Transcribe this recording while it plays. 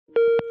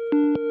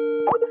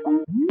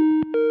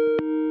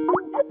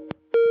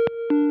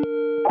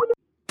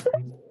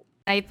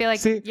I feel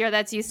like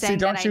that's you saying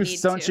that I need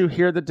to. Don't you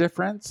hear the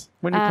difference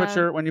when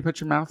you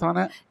put your mouth on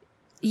it?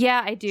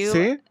 Yeah, I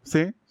do. See? It's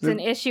an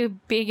issue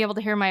being able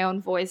to hear my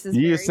own voice.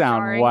 You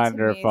sound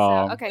wonderful.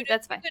 So, okay,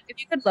 that's fine. If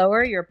you could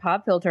lower your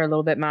pop filter a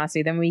little bit,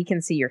 Mossy, then we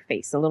can see your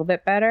face a little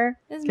bit better.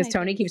 Because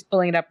Tony keeps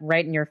pulling it up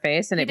right in your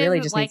face, and it really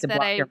just needs to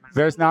block your mouth.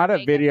 There's not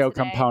a video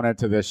component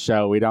to this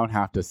show. We don't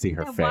have to see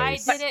her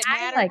face. Why did it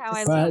matter how I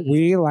look? But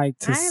we like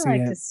to see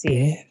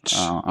it, bitch.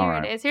 All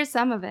right. Here it is. Here's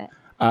some of it.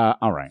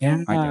 All right.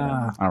 Yeah. I get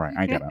it. All right.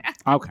 I get it.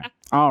 Okay.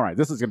 All right.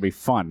 This is going to be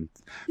fun.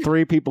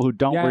 3 people who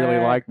don't really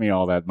like me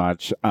all that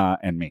much,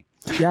 and me.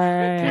 Yay.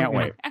 Can't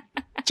wait.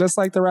 Just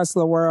like the rest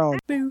of the world.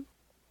 Boo,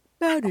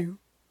 ba-doo,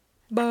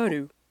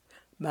 ba-doo,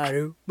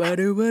 ba-doo,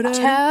 ba-doo,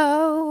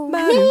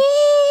 ba-doo,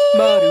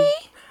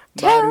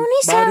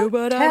 Tony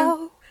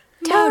Soto,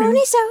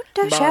 Tony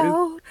Soto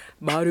Show,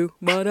 ba-doo,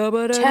 ba-da,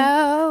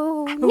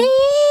 ba-da,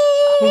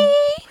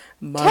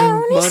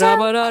 Tony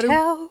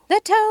Soto,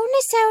 the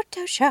Tony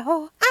Soto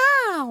Show.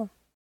 Ow!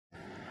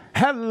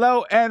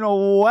 Hello and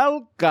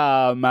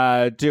welcome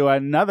to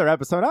another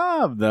episode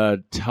of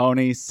the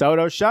Tony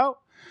Soto Show.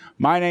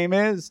 My name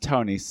is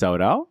Tony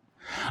Soto.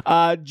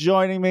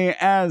 Joining me,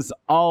 as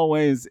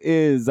always,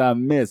 is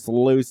Miss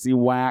Lucy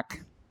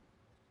Wack.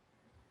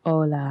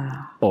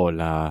 Hola.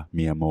 Hola,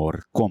 mi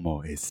amor.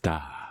 ¿Cómo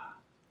está?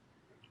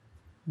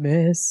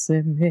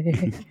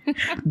 Béseme,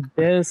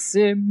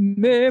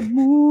 béseme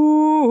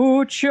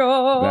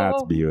mucho.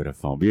 That's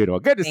beautiful. Beautiful.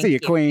 Good to see you,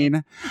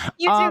 Queen.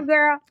 You too,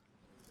 girl.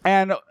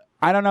 And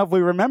I don't know if we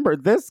remember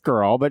this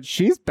girl, but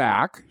she's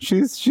back.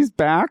 She's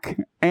back,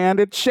 and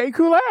it's Shea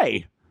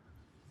Coulee.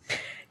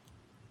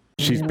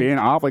 She's being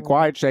awfully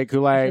quiet, Shea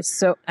Coulee.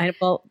 So,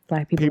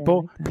 black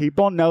people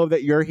know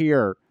that you're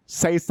here.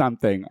 Say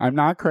something. I'm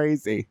not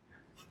crazy.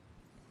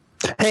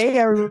 Hey,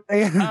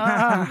 everybody.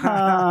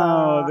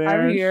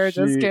 I'm here.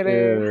 Just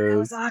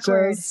kidding.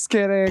 Just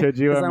kidding. Could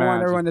you imagine? I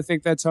want everyone to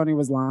think that Tony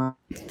was lying.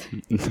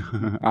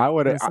 I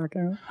wouldn't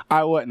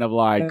have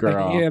lied,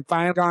 girl. He had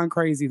finally gone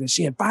crazy. That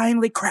she had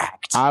finally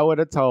cracked. I would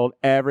have told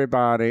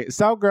everybody.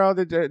 So, girl,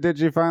 did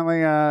you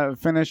finally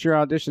finish your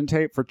audition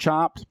tape for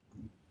Chopped?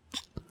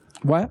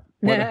 What?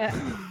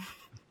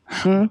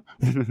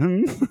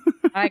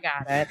 I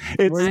got it.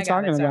 What are you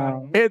talking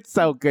about? It's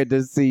so good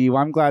to see you.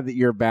 I'm glad that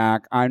you're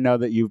back. I know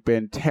that you've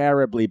been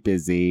terribly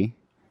busy.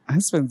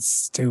 It's been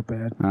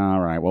stupid. All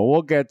right. Well,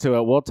 we'll get to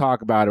it. We'll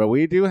talk about it. But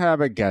we do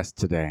have a guest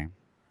today.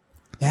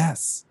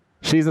 Yes.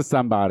 She's a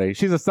somebody.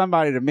 She's a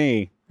somebody to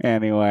me,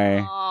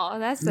 anyway. Oh,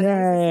 that's the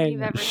nicest thing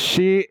you've ever seen.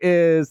 She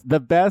is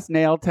the best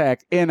nail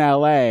tech in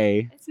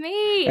LA. It's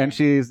me. And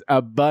she's a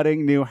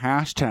budding new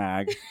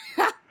hashtag.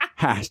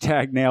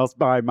 Hashtag nails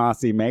by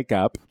Mossy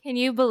Makeup. Can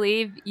you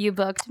believe you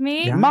booked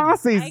me? Yeah.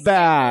 Mossy's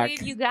back. I can't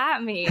believe you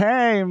got me.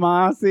 Hey,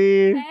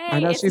 Mossy. Hey, I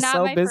know it's she's not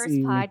so my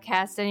busy. first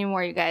podcast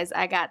anymore, you guys.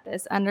 I got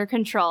this under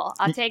control.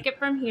 I'll take it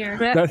from here.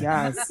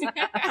 Yes.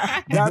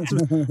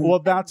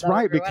 That's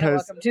right,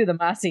 because Welcome to the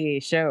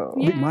Mossy Show.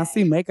 Yeah.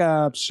 Mossy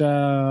Makeup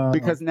Show.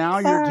 because now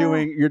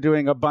you're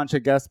doing a bunch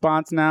of guest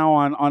spots now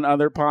on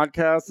other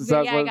podcasts. Is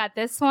that I got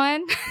this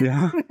one.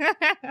 Yeah.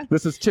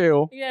 This is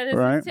 2. Yeah, this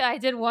right? is 2. I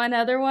did one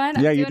other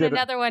one. Yeah, I'm you doing did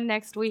another one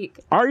next week.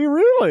 Are you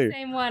really?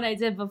 Same one I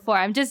did before.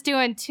 I'm just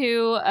doing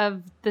 2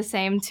 of the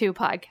same 2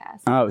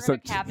 podcasts. Oh, We're so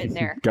gonna cap it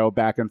there. go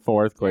back and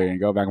forth, Queen.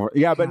 Go back and forth.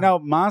 Yeah, but no,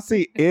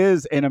 Mossy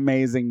is an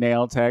amazing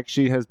nail tech.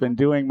 She has been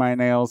doing my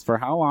nails for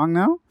how long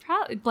now?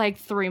 Probably like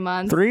 3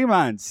 months. 3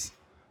 months.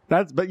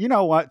 But you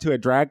know what? To a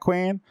drag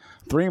queen,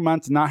 3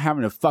 months not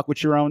having to fuck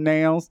with your own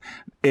nails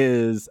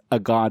is a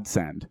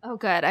godsend. Oh,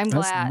 good. I'm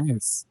That's glad.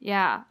 nice.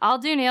 Yeah, I'll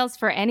do nails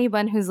for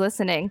anyone who's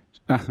listening.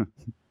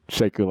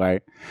 Shea Coulee.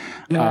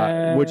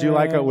 Would you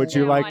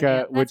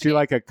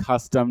like a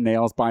custom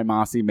nails by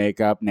Mossy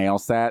Makeup nail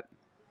set?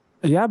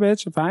 Yeah,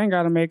 bitch. If I ain't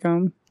got to make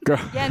them.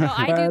 Yeah, no,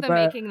 I do the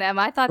making them.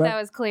 I thought that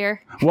was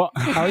clear. Well,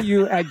 How are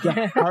you at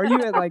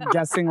like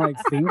guessing like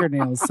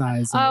fingernail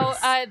sizes? Oh,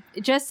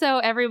 just so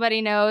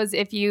everybody knows,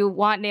 if you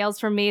want nails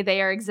from me,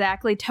 they are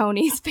exactly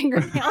Tony's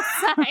fingernail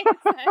size.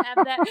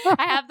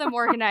 I have them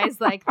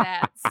organized like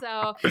that.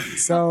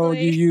 So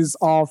you use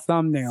all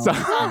thumbnails. all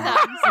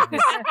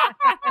thumbs.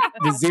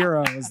 the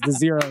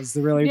zeros,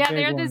 the really Yeah, big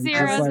they're the ones.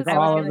 zeros. Just like It's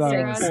all like of the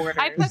those. zeros.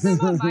 I put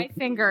them on my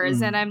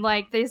fingers, and I'm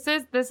like, this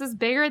is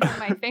bigger than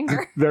my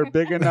finger. they're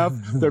big enough.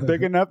 They're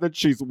big enough that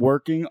she's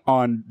working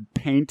on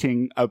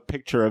painting a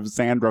picture of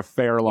Sandra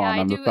Fairlawn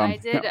on the thumb.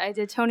 I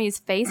did Tony's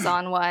face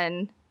on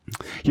one.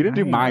 You didn't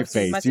do my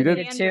face. You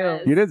did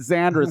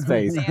Sandra's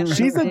face. Sandra's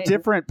She's a face.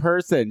 different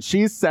person.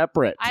 She's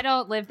separate. I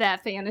don't live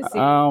that fantasy.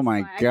 Oh my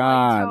I like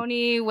God.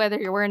 Tony, whether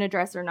you're wearing a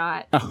dress or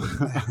not.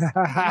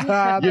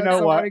 You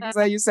know what? Because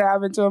I used to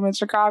have it to him in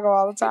Chicago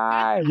all the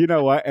time. You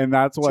know what? And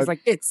that's what She's like,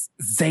 it's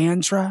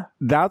Xandra.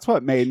 that's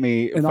what made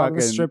me And all fucking.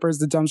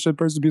 the dumb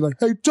strippers would be like,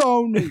 hey,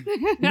 Tony,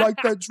 you like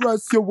that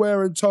dress you're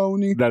wearing,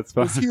 Tony? That's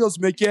Those fun. heels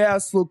make your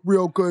ass look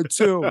real good,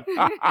 too.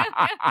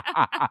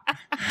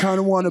 Kind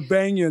of want to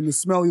bang you in the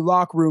smelly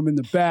locker room in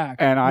the back.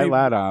 And I Maybe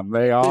let them.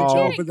 They bitch all.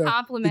 over the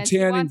Compliments. He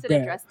tanning wants it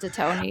bed. addressed to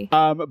Tony.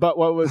 But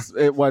what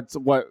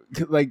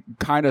like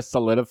kind of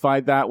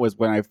solidified that was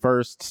when I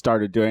first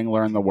started doing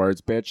Learn the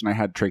Words, bitch, and I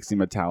had Trixie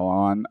Mattel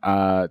on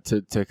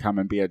to come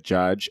and be a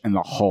judge, and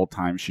the whole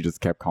time she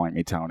just kept calling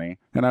me Tony,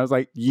 and I was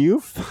like, you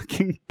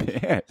fucking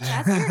bitch.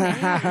 That's your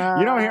name.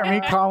 You don't hear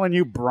me calling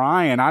you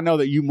Brian. I know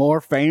that you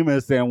more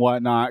famous than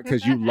whatnot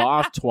because you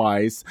lost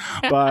twice.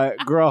 But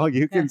girl,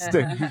 you can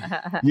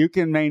you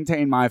can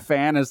maintain my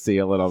fantasy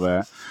a little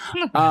bit.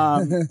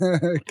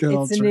 Good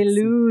old It's an Trixie.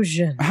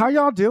 illusion. How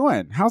y'all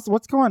doing?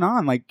 What's going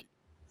on? Like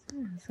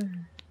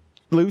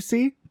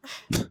Lucy,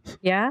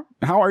 Yeah.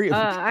 how are you?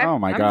 I'm- oh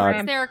my I'm god.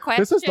 Is there a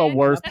question? This is the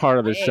worst part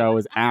of the show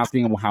is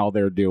asking them how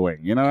they're doing.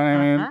 You know what I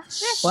mean?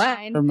 That's What?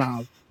 fine. Her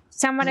mouth.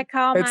 Somebody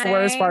call It's the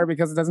worst part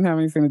because it doesn't have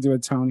anything to do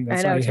with Tony. I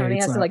That's know why he Tony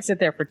hates has to that. like sit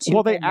there for 2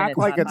 Well, they minutes act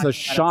like not it's a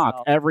talking about shock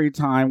himself. every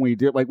time we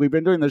do. Like we've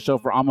been doing this show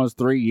for almost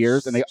 3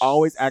 years, and they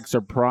always act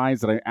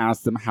surprised that I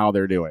ask them how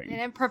they're They doing.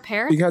 didn't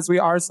prepare. Because we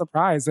are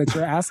surprised that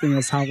you're asking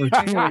us how we're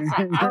doing.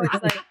 Oh,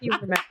 it's like you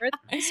remember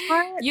this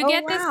part? You Oh,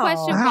 get this wow.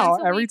 question Wow,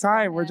 once a every week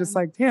time from we're just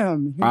him. like,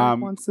 damn, he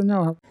wants to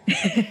know.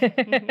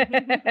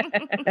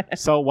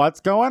 So what's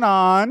going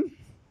on?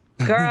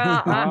 Girl,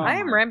 I my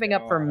am ramping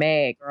up for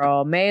May,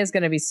 girl. May is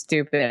going to be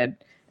stupid.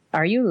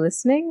 Are you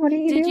listening? What are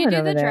you doing Did you do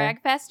over the there?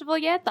 drag festival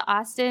yet? The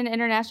Austin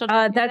International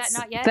Drag That's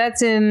not yet?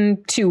 that's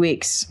in 2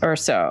 weeks or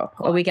so.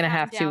 Cool. A week and a I'm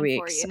half, counting 2 down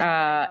for weeks. you. Now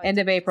I know End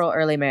it's of April,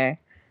 early May.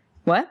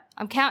 What?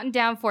 I'm counting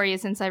down for you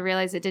since I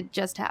realized it did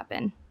just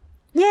happen.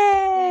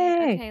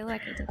 Yay! Okay,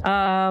 look, I did.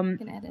 You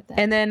can edit that.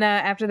 And then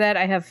after that,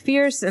 I have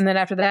Fierce. And then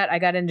after that, I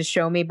got into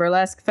Show Me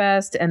Burlesque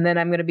Fest. And then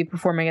I'm going to be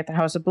performing at the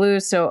House of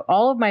Blues. So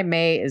all of my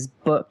May is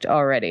booked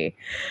already.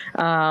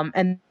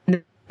 And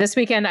this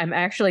weekend, I'm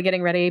actually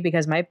getting ready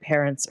because my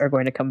parents are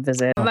going to come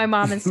visit. My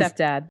mom and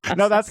stepdad.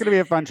 No, that's gonna be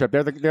a fun trip.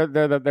 They're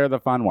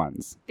the fun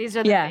ones. These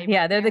are the Yeah, favorite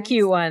they're the parents.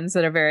 cute ones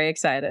that are very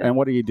excited. And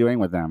what are you doing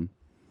with them?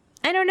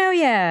 I don't know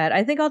yet.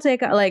 I think I'll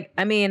take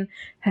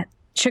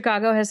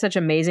Chicago has such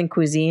amazing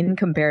cuisine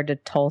compared to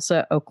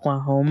Tulsa,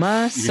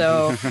 Oklahoma.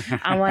 So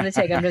I want to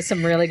take them to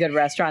some really good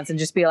restaurants and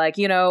just be like,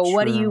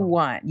 what do you True.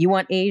 want? You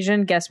want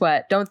Asian? Guess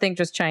what? Don't think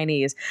just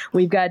Chinese.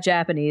 We've got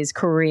Japanese,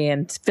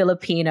 Korean,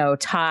 Filipino,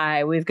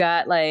 Thai. We've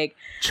got like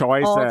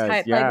Choices. all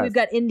type. Yes. Like we've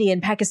got Indian,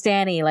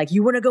 Pakistani. Like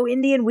you want to go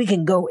Indian? We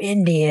can go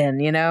Indian.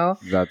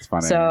 That's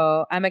funny.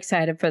 So I'm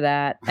excited for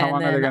that. How And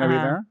long are they then, gonna be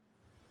there?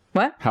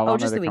 What? How long are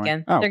just they the coming?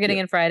 weekend. Oh, They're getting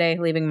cute. in Friday,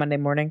 leaving Monday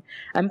morning.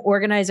 I'm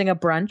organizing a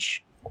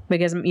brunch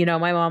because my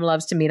mom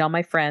loves to meet all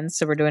my friends,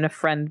 so we're doing a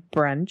friend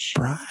brunch.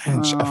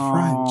 Brunch, a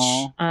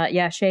Oh. French.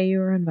 Yeah, Shay, you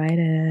were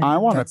invited. I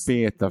want That's to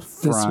be at the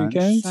this front.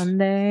 weekend?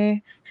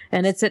 Sunday,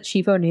 and it's at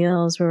Chief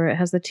O'Neill's where it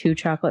has the 2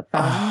 chocolate Oh,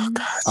 fountains.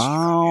 God.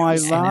 Oh, I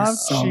And love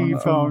it's so-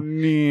 Chief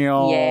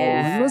O'Neill.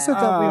 Yeah. When was it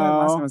that we went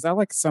last Oh. time? Was that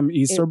like some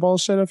Easter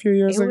bullshit a few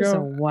years It was a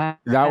ago? wild.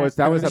 That was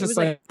It was a- just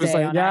like like- it was day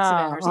like, on yeah,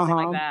 accident or something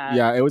uh-huh. like that.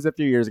 Yeah, it was a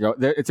few years ago.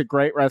 It's a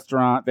great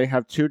restaurant. They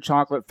have 2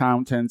 chocolate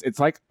fountains. It's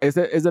like, is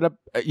it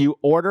you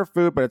order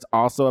food, but it's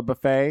also a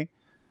buffet,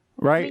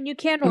 I right? mean, you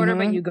can't order,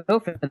 but Mhm. you go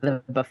for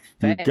the buffet.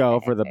 You go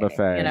for the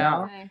buffet. You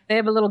know, Okay. they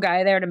have a little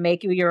guy there to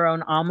make you your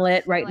own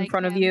omelet right in like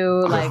front of him. you.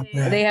 Oh, Like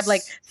yes. they have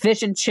like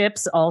fish and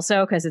chips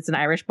also because it's an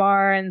Irish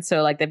bar, and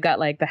so like they've got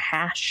like the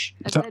hash.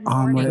 A The good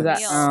morning omelet.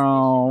 meal.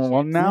 Oh,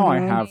 well, now I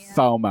Mhm. have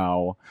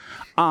FOMO.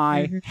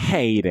 I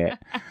hate it.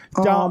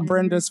 Oh, Don't.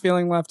 Brenda's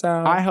feeling left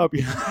out. I hope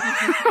you.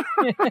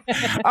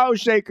 Oh,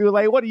 Shea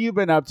Coulee, what have you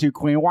been up to,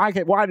 Queen? Why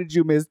did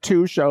you miss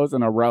 2 shows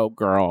in a row,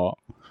 girl?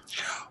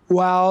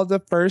 Well, the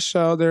first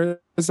show, there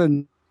was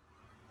a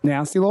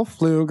nasty little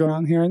flu going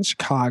on here in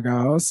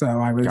Chicago, so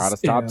I was Gotta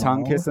stop ill.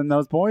 tongue kissing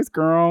those boys,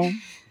 girl.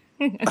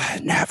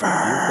 Never.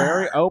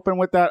 Very open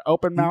with that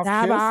open mouth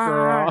kiss,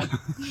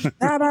 girl.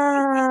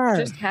 Never.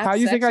 Just have How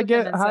you sex think I with them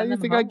get? and How send you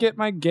them think I home. get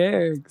my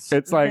gigs?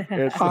 It's like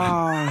it's.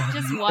 Oh,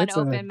 Just one it's a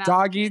open mouth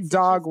doggy kiss, it's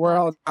dog just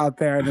world out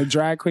there, and the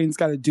drag queen's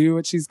got to do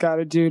what she's got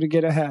to do to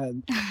get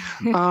ahead.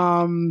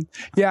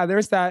 Yeah,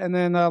 there's that, and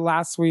then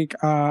last week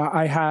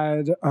I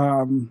had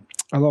a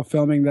little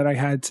filming that I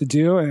had to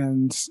do,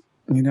 and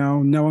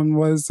no one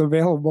was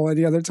available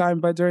any other time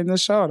but during the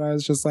show, and I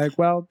was just like,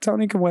 well,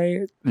 Tony can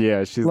wait.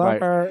 Yeah, she's Love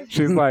like, her.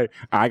 she's like,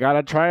 I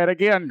gotta try it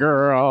again,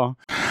 girl.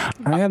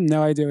 I have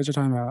no idea what you're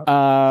talking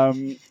about.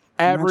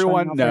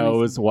 Everyone out for anything.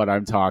 knows what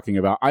I'm talking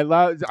about. I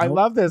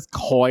love this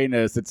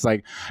coyness. It's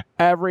like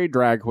every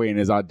drag queen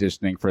is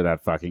auditioning for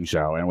that fucking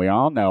show, and we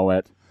all know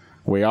it.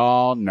 We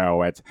all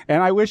know it.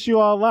 And I wish you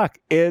all luck.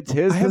 It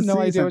is I have the no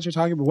idea season. what you're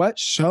talking about. What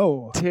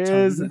show?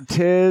 Tis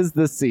Tony?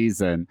 the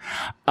season.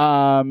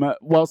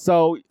 Well,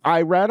 so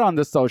I read on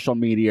the social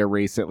media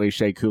recently,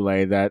 Shea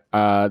Coulee, that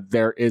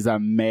there is a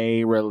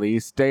May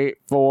release date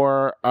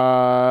for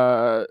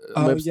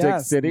Lipstick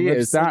yes, City. Is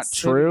Lipstick that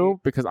City. true?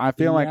 Because I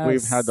feel like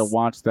we've had to Yes.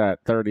 watch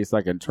that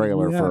 30-second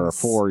trailer for Yes.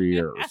 4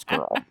 years,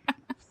 girl.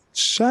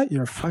 Shut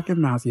your fucking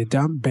mouth, you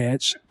dumb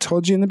bitch.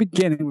 Told you in the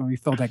beginning when we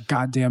filmed that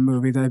goddamn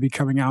movie that it'd be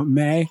coming out in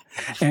May.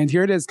 And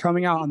here it is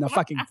coming out on the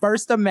fucking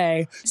 1st of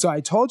May. So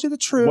I told you the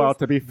truth. Well,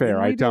 to be fair, Then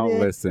I we did don't it,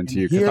 listen to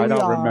you and because here I we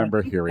don't are.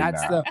 remember hearing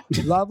That's that.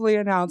 the lovely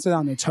announcement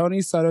on the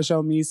Tony Soto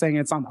Show, me saying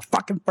it's on the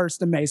fucking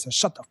 1st of May. So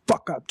shut the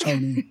fuck up,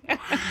 Tony.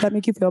 That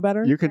make you feel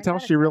better? You can I tell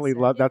got she really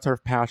excited. loves. That's her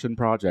passion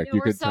project. Yeah, You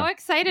we're could so tell.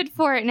 excited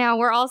for it now.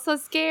 We're all so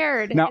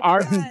scared. Now,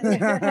 It's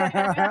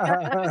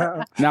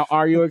fun. Now,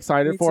 are you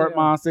excited Me for too. it,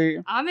 Mossy?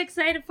 I'm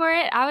excited for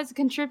it. I was a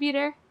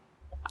contributor.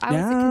 I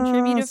was a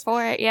contributor Yes.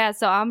 for it. Yeah,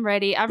 so I'm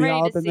ready. I'm Be ready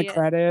all to up in see the it.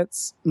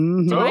 credits.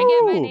 Mhm. Do I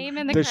get my Ooh, name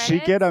in the Does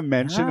credits? she get a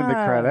mention in the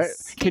credit?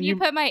 Yes. Can you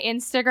put my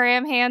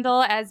Instagram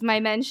handle as my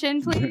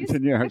mention, please?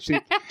 Can you actually?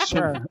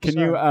 Sure. Can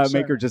you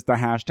make her just the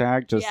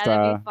hashtag? Just Yeah,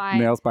 that'd be fine.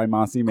 nails by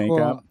Mossy makeup.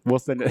 Cool. We'll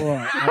send it.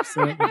 Cool,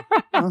 absolutely.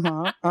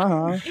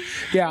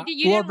 Yeah.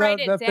 You didn't write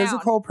it the down.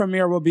 physical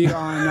premiere will be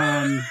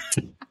on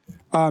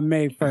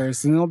May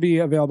 1st, and it'll be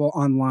available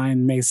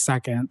online May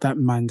 2nd, that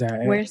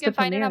Monday. You Where's can the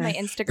find it on my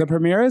premiere? The Instagram.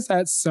 premiere is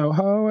at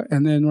Soho,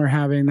 and then we're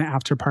having the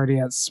after party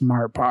at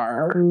Smart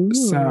Bar.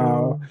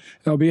 So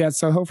it'll be at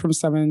Soho from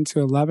 7 to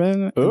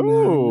 11. Ooh.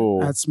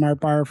 And then at Smart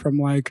Bar from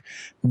like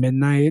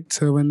midnight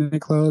to when they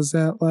close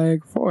at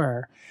like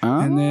 4.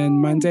 And then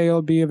Monday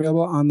it'll be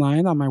available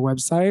online on my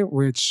website,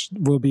 which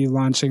will be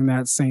launching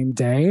that same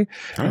day,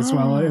 as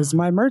well as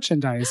my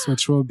merchandise,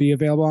 which will be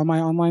available on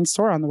my online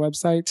store on the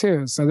website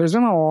too. So there's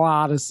been a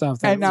lot of stuff.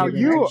 And now What's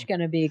you- your merch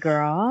gonna be,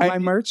 girl? My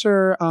merch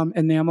are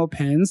enamel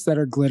pins that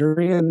are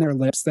glittery in their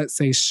lips that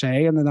say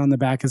Shay, and then on the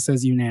back it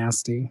says "You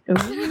nasty."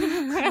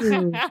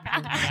 Ooh.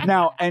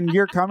 Now, and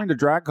you're coming to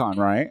DragCon,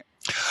 right?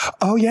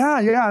 Oh yeah,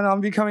 and I'll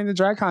be coming to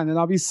DragCon, and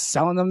I'll be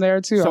selling them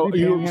there too. So I'll be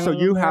you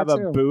panhandling them have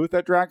there, a too. booth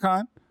at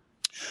DragCon?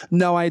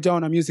 No, I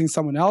don't. I'm using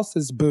someone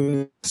else's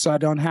booth, so I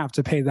don't have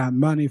to pay that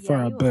money for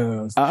Yeah, a you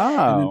booth. And then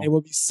Oh, they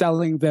will be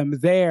selling them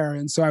there,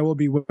 and so I will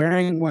be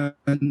wearing one,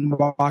 and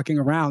walking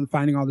around,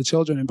 finding all the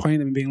children and pointing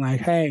them and being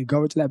like, "Hey, go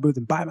over to that booth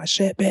and buy my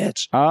shit,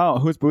 bitch." oh,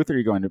 whose booth are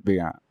you going to be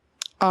at?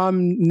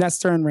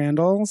 Nestor and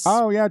Randall's.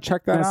 Oh yeah,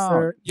 check that out.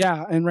 Nestor,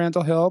 yeah, and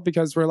Randall Hill,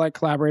 because we're like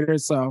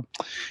collaborators. So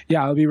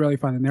yeah, it'll be really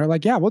fun. And they're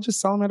like, "Yeah, we'll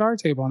just sell them at our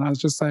table," and I was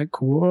just like,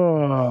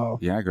 "Cool."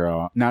 Yeah,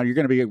 girl. Now you're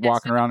going to be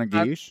walking around in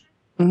geesh.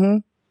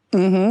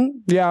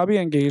 Yeah, I'll be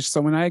engaged.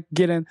 So when I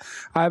get in,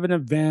 I have an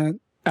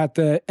event at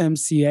the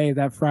MCA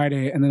that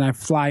Friday, and then I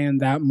fly in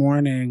that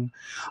morning,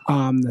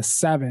 the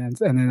 7th,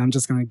 and then I'm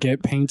just gonna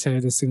get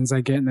painted as soon as I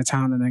get into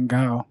town and then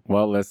go.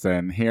 Well,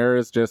 listen,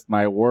 here's just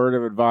my word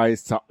of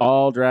advice to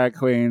all drag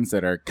queens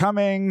that are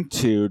coming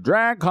to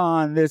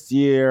DragCon this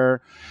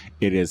year.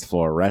 It is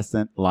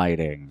fluorescent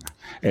lighting.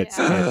 It's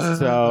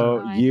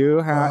so you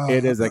have.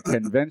 It is a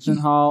convention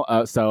hall.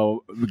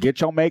 So get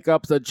your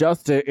makeups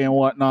adjusted and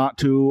whatnot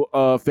to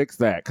fix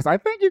that. Because I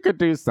think you could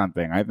do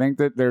something. I think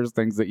that there's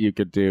things that you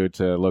could do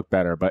to look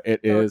better. But it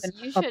is.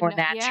 You A should more know-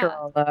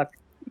 natural look.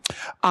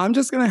 I'm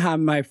just gonna have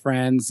my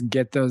friends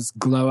get those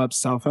glow up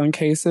cell phone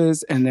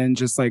cases and then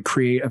just like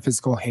create a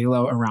physical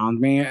halo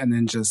around me, and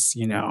then just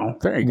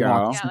There you go.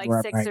 walk Yeah, like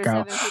wherever 6 I or go.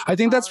 7 people I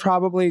think that's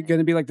following probably you. going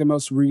to be like the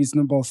most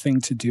reasonable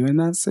thing to do in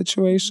that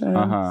situation.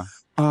 Uh-huh.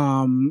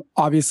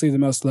 Obviously the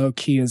most low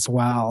key as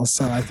well.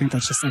 So I think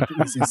that's just like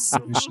the easiest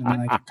solution that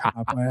I can come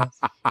up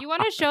with. You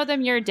want to show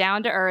them you're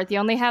down to earth. You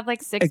only have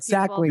like 6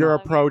 Exactly. people. You're following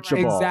you, right?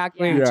 approachable.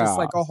 Exactly. Yeah. Just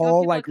like a want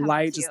whole people like coming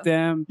light, to just you.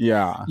 them.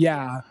 Yeah.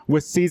 Yeah.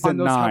 With season On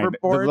those 9,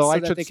 hoverboards the so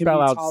light that should they can spell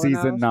be out tall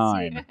season enough.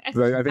 9.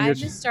 So I think I it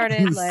just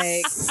started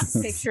like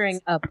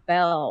picturing a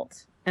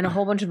belt and a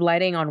whole bunch of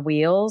lighting on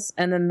wheels,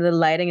 and then the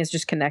lighting is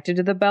just connected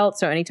to the belt.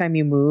 So anytime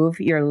you move,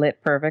 you're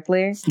lit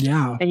perfectly,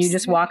 Yeah. and you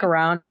just walk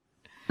around.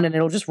 And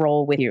it'll just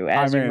roll with you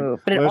as I mean, you move.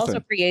 But it also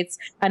listen. creates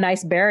a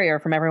nice barrier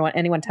from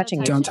anyone touching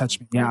you. Don't touch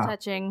me. No Yeah.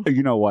 touching.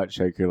 You know what,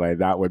 Shea Coulee?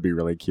 That would be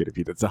really cute if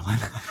you did something.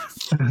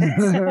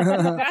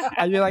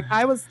 I'd be like,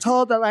 I was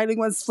told the lighting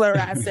was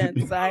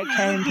fluorescent, so I came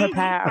I wanted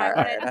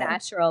prepared.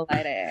 natural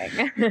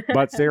lighting.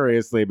 But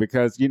seriously,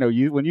 because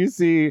when you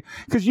see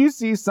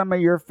some of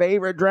your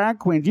favorite drag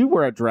queens, you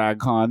were at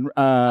DragCon,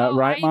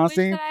 right, I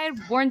Mossy? wish that I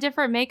had worn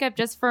different makeup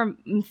just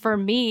for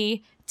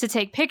me to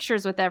take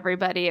pictures with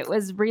everybody. It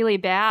was really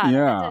bad.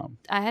 Yeah.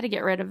 I had to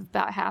get rid of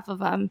about half of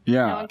them.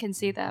 Yeah. No one can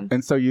see them.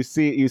 And so you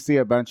see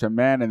a bunch of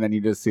men, and then you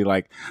just see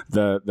like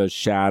the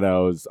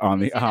shadows on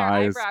You the see their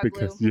eyes eyebrow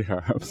because glue.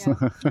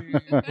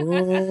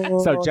 Ooh,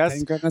 So just-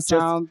 thank goodness I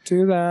don't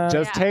do that.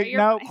 just Yeah, take you're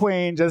note, fine.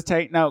 queen. Just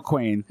take note,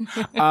 queen.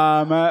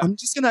 I'm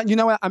just gonna, you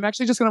know what? I'm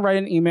actually just gonna write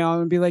an email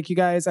and be like, you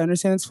guys, I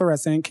understand it's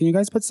fluorescent. Can you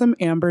guys put some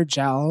amber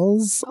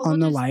gels Oh, on we'll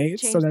the just light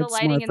change so the that's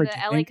lighting more in the LA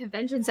forgiving?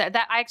 Convention Center.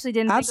 That I actually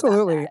didn't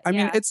Absolutely. think about that. I mean,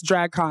 Yeah. it's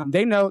DragCon.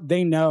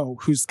 They know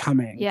who's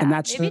coming, yeah. and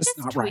that's Maybe just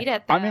just not tweet right.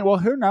 it. I mean, well,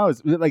 who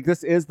knows? Like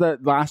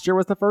last year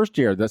was the first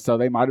year, so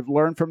they might have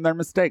learned from their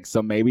mistakes.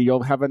 So maybe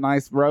you'll have a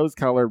nice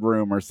rose-colored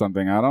room or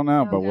something. I don't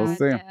know, but we'll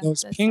see.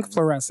 Those pink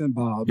fluorescent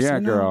bulbs. Yeah,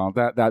 you know? girl,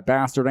 that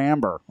bastard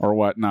amber or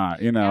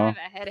whatnot, you I know. have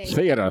a headache.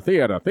 Theater.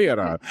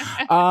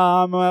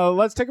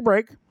 Let's take a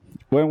break.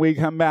 When we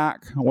come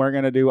back, we're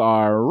gonna do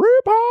our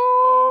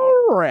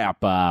RuPaul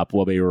wrap up.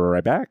 We'll be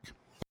right back.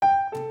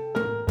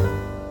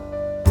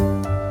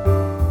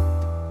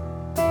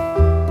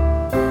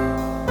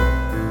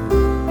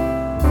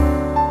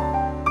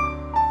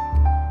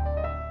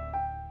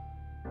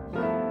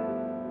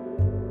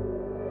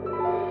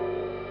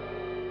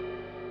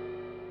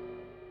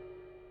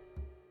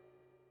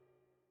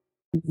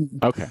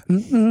 Okay.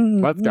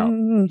 Let's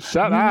go.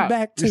 Shut up.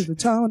 Back to the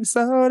Tony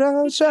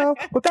Soto Show.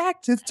 We're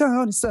back to the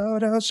Tony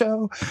Soto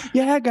Show.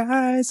 Yeah,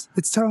 guys,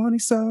 it's Tony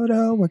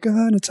Soto. We're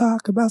gonna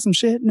talk about some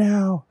shit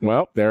now.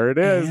 Well, there it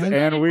is.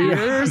 And we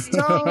Here's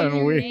Tony.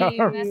 and we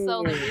are, That's the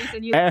only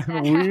reason you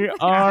and we I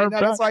are know,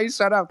 back. that's why you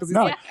shut up, because he's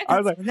No, like, I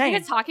was like, You're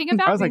talking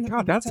about I was like,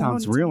 God, that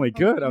sounds really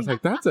good. I was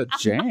like, that's a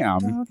jam.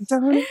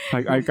 Tony.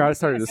 Like I got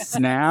started to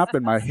snap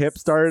and my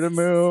hips started to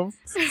move.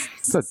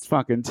 It's a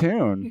fucking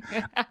tune.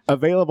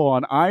 Available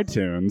on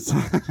iTunes.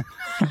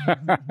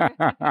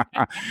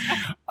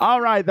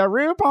 All right, the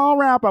RuPaul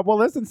wrap up. Well,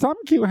 listen,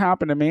 something cute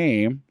happened to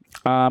me.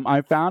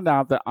 I found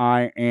out that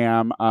I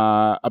am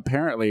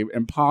apparently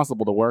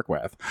impossible to work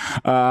with.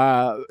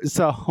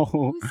 So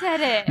Who said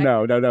it?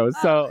 no.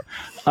 So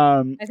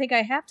I think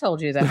I have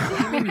told you that.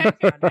 What do you mean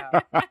you found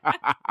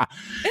out?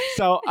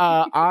 so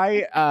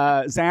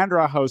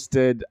Xandra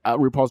hosted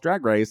RuPaul's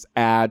Drag Race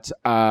at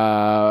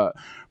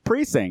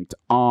Precinct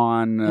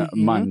on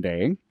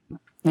Monday.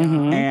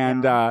 Mhm.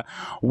 And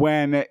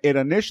when it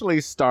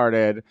initially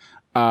started,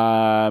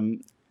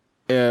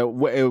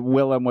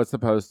 Willem was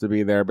supposed to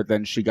be there, but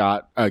then she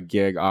got a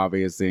gig,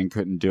 obviously, and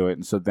couldn't do it.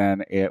 And so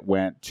then it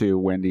went to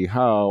Wendy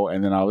Ho,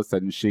 and then all of a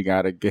sudden she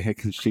got a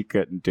gig and she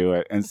couldn't do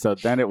it. And so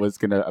then it was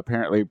going to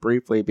apparently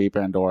briefly be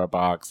Pandora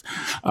Box,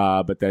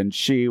 but then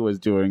she was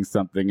doing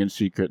something and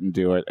she couldn't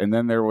do it. And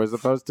then there was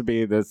supposed to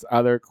be this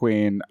other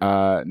queen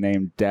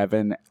named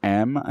Devin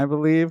M, I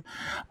believe,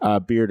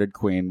 bearded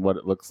queen, what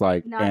it looks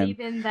like. Not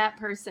even that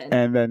person.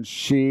 And then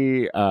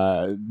she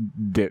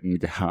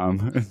didn't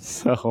come.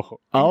 So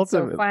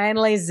So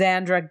finally,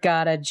 Xandra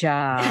got a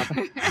job.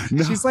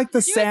 She's like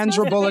the She was Sandra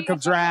supposed to Bullock be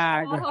of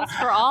drag. co-host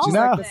for all She's No.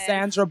 like of the it.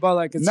 Sandra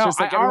Bullock. It's No, just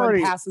like I everyone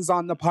already- passes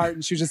on the part,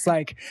 and she's just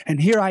like, and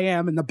here I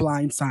am in The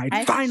Blind Side, I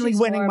think finally she's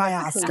winning more my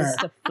of a Oscar.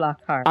 Calista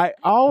Flockhart. I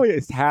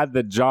always had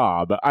the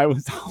job. I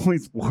was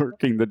always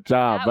working the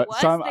job, That but was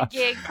some the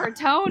gig for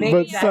Tony.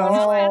 But I some-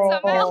 know it's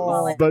something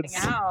else. but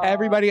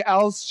Everybody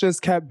else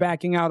just kept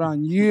backing out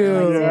on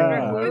you.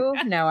 Yeah. Who?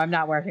 No, I'm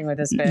not working with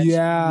this bitch.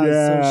 Yeah, so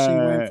she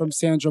Yeah. went from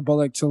Sandra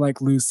Bullock to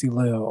like Lucy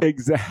Liu.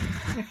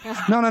 exactly.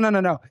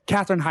 No.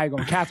 Katherine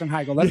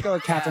Heigl. Let's go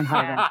with Katherine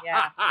Heigl.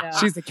 Yeah.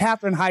 She's the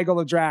Katherine Heigl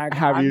of drag.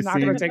 Have I'm you not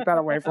going seen- to take that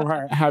away from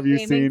her. Have you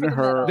Aiming seen for the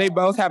her? middle. They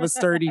both have a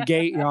sturdy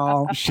gait,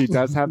 y'all. She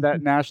does have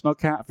that national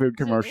cat food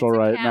commercial It's a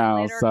right cat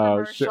now. litter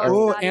So she, commercial.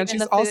 Oh, It's not and even she's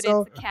the food,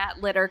 also- it's a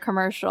cat litter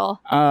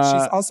commercial.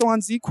 She's also on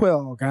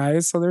ZQuil,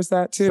 guys. So there's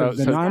that too. So-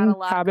 the so- Got a lot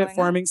non-habit going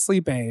forming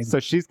sleep aid. so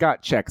she's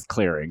got checks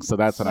clearing. So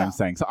that's what I'm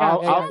saying. So Yeah,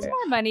 I'll, yeah, I'll, yeah. That's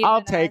more money I'll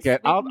than take us.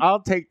 it. I'll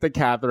take the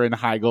Katherine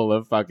Heigl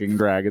of fucking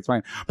drag. It's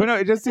fine. But no,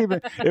 it just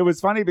even it was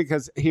funny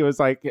because he was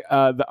like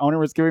the owner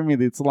was giving me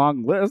this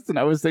long list, and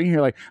I was sitting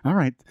here like, all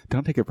right,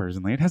 don't take it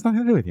personally. It has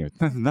nothing to do with you. It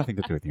has nothing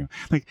to do with you.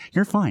 Like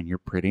you're fine. You're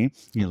pretty.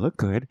 You look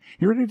good.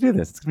 You're ready to do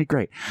this. It's gonna be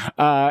great.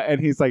 And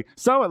he's like,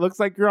 so it looks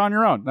like you're on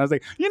your own. And I was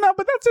like,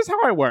 but that's just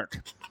how I work.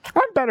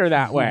 I'm better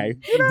that way.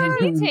 Did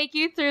he take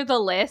you through the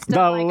list? The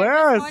I just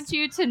list. want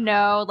you to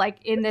know, like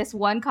in this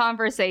one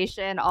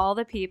conversation, all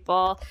the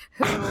people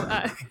who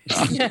I'm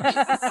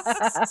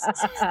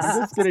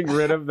just getting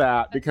rid of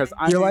that because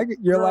You're like a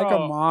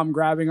girl, mom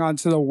grabbing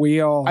onto the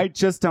wheel. I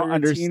just don't for a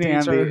understand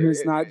teenager the,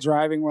 who's not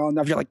driving well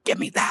enough. You're like, give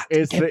me that.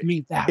 It's Give the-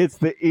 me that. It's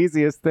the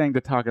easiest thing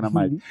to talk, and I'm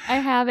like, I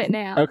have it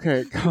now.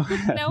 okay, go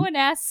ahead. No one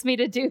asks me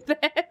to do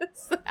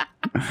this.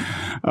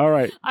 All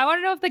right. I want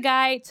to know if the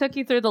guy took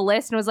you through the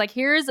list and was like,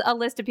 here's a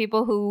list of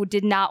people who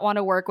did not want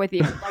to work with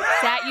you. Like,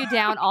 sat you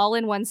down all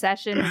in one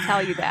session and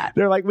tell you that.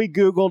 They're like, we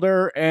Googled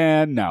her,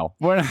 and no.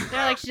 We're not.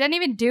 They're like, she didn't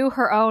even do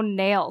her own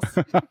nails.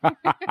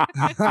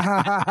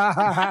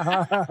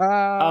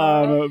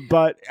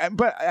 But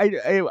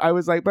I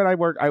was like, but I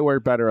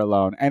work better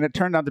alone, and it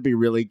turned out to be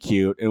really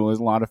cute. It was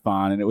a lot of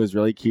fun, and it was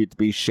really cute to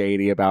be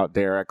shady about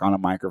Derek on a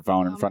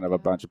microphone in front of a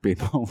bunch of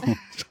people.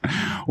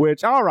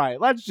 Which, all right,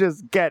 let's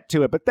just get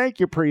to it. But thank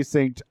you,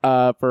 Precinct,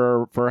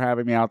 for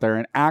having me out there.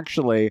 And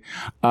actually,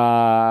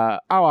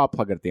 I'll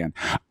plug it at the end.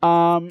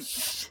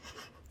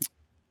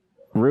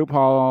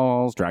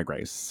 RuPaul's Drag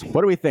Race.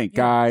 What do we think,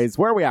 guys?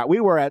 Where are we at? We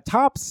were at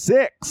top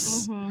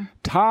 6. Mhm.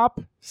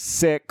 Top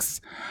 6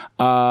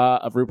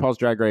 of RuPaul's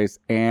Drag Race,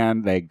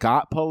 and they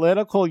got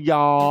political,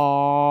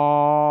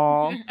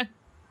 y'all.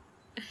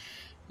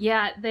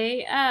 Yeah,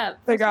 they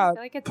got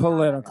like it's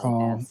political.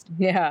 not really fast.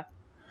 Yeah.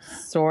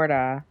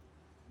 Sorta.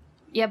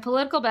 Yeah,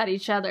 political about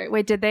each other.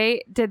 Wait, did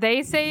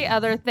they say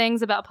other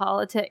things about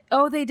politics?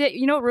 Oh, they did.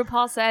 You know what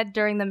RuPaul said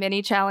during the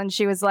mini challenge?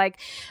 She was like,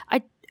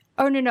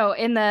 in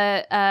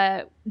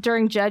the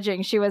during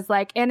judging, she was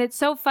like, and it's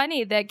so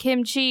funny that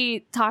Kim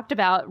Chi talked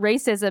about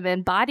racism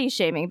and body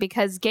shaming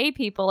because gay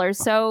people are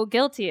so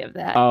guilty of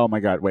that. Oh my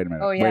God! Wait a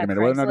minute! Oh, yeah, wait a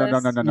minute! No!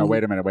 Craigslist.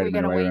 Wait a minute! We're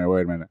gonna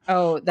Wait a minute!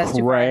 Oh, that's too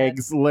far ahead.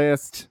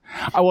 Craigslist.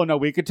 Oh well, no,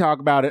 we could talk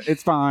about it.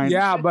 It's fine.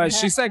 Yeah, but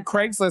she said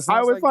Craigslist. and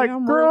I was like,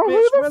 damn, girl, bitch,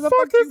 who where the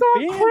fuck is you on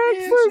been,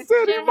 Craigslist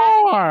bitch?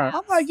 anymore?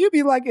 I'm like, you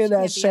be like in She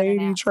that can't be in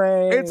and shady out.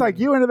 trade. It's like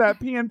you into that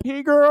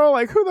PNP girl.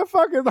 Like who the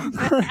fuck is on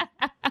Craigslist?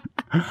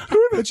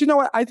 But you know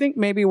what? I think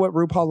maybe what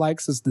RuPaul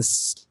likes is the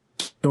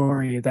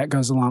story that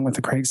goes along with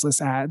the Craigslist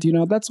ad. You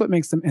know, that's what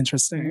makes them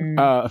interesting.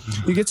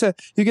 You get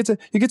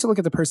to look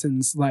at the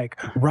person's like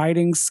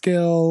writing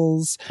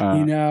skills.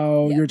 You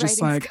know, Yeah, you're just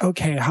writing like,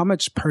 okay, how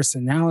much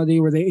personality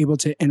were they able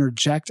to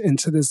interject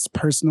into this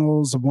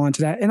person's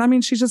wanted ad? And I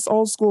mean, she's just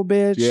old school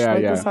bitch. Yeah,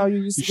 like, yeah. That's how you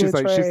used to She's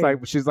get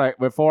like, she's like,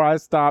 before I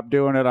stopped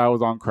doing it, I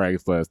was on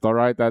Craigslist. All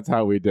right, that's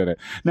how we did it.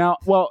 Now,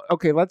 well,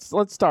 okay, let's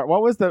start.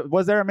 Was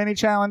there a mini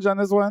challenge on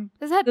this one?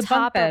 Is that The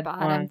top bunk or bed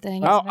bottom one.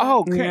 thing?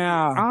 Oh, okay.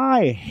 Yeah.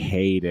 I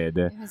hated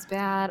It was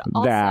bad. that.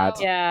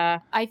 Also, Yeah.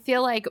 I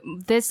feel like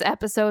this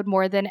episode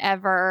more than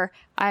ever,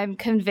 I'm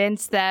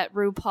convinced that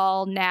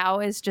RuPaul now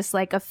is just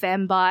like a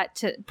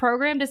fembot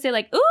program to say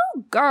like,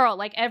 ooh, girl,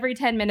 like every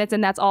 10 minutes,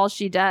 and that's all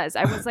she does.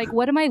 I was like,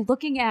 what am I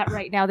looking at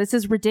right now? This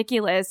is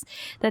ridiculous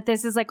that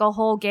this is like a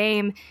whole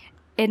game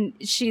and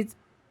she's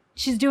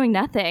doing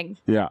nothing.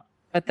 Yeah.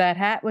 But that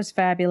hat was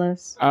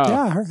fabulous. Oh.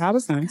 Yeah, her hat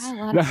was nice. I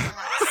love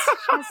hats.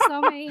 She has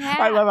so many hats.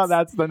 I love how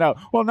that's the no.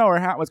 Well, no, her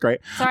hat was great.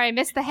 Sorry, I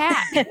missed the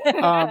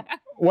hat.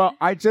 Well,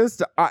 I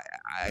just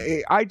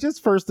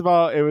first of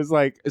all, it was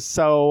like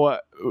so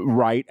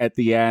right at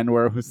the end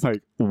where it was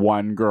like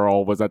one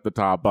girl was at the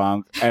top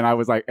bunk, and I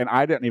was like, and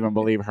I didn't even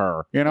believe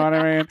her. You know what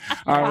I mean?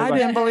 I was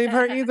didn't believe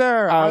her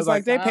either. I I was was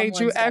like, they paid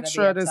you someone's gotta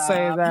extra be to at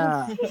say top.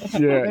 that.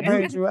 They yeah.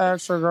 paid you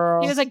extra,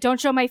 girl. He was like, don't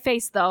show my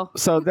face though.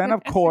 So then,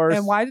 of course,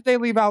 And why did they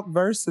leave out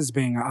verses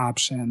being an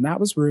option? That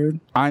was rude.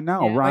 I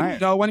know, Yeah. right?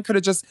 Like, no one could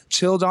have just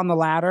chilled on the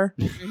ladder.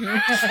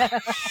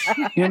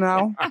 You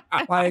know,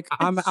 like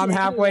I'm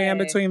halfway in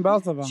between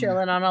both of them.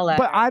 Chilling on a ladder.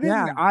 But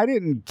I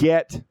didn't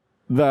get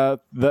the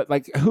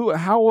like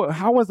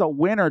how was a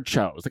winner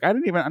chose? Like I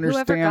didn't even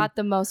understand. Whoever got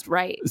the most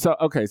right. So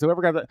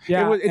whoever got the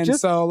Yeah, it and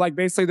just so like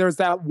basically there's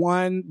that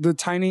one, the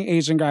tiny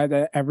Asian guy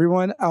that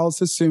everyone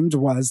else assumed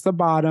was the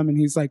bottom, and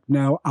he's like,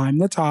 no, I'm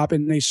the top,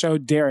 and they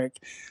showed Derek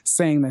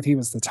saying that he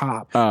was the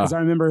top. Because I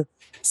remember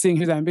seeing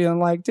him and being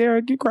like,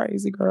 Derek, you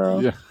crazy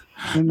girl. Yeah.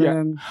 And Yeah.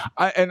 then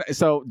and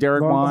so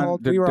Derek lo and won.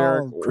 behold, Did we were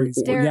Derek all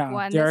crazy. Derek Yeah,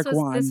 won. Derek this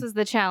was, won. This was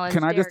the challenge.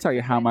 Can I just Derek tell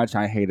you how won. much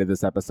I hated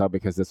this episode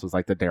because this was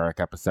like the Derek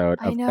episode,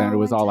 I know, and it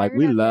was I'm all like, tired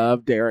 "We of it."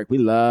 love Derek, we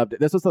loved."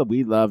 This was a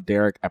 "We love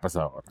Derek"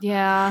 episode.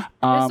 Yeah.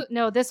 Um,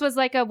 This was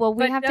like a, well, we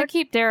But have to Derek-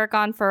 keep Derek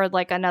on for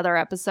like another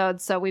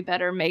episode, so we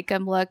better make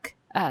him look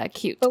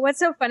cute. But what's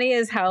so funny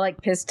is how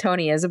like pissed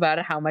Tony is about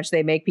how much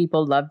they make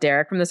people love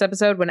Derek from this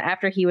episode. When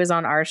after he was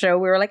on our show,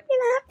 we were like, we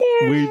love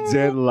Derek. We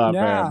did love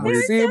yeah, him.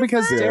 We- see,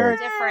 because fun. Derek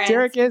Difference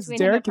Derek is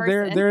between him and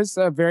Derek. person. There's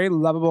a very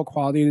lovable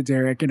quality to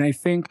Derek, and I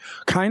think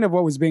kind of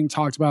what was being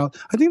talked about.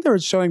 I think they were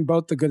showing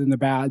both the good and the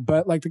bad,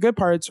 but like the good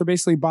parts were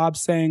basically Bob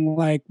saying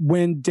like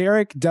when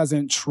Derek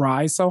doesn't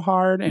try so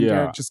hard and Yeah.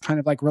 Derek just kind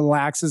of like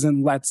relaxes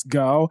and lets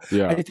go.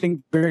 Yeah. I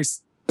think very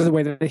the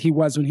way that he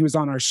was when he was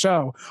on our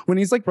show, when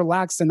he's like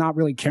relaxed and not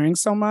really caring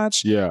so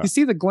much. Yeah. You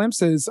see the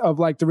glimpses of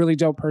like the really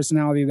dope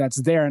personality that's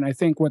there, and I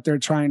think what they're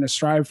trying to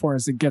strive for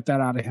is to get that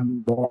out of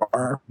him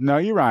more. No,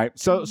 you're right.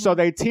 So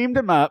they teamed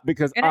him up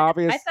because And I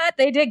thought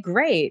they did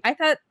great. I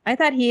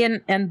thought he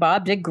and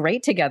Bob did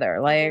great together.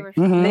 Like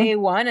Mhm. they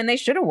won and they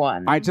should have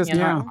won. I just you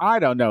know? I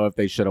don't know if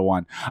they should have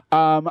won.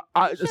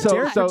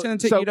 Derek pretended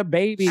to eat a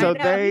baby. so I know,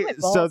 he they went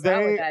balls so out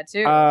they with that,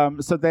 too.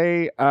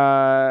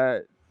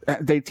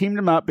 they teamed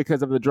them up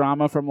because of the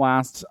drama from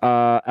last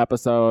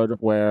episode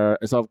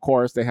so of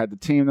course they had to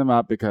team them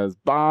up because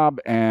Bob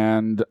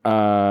and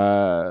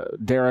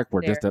Derek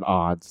were just at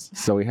odds,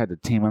 so we had to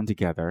team them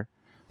together.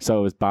 So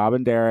it was Bob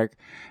and Derek,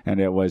 and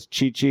it was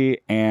Chi-Chi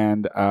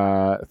and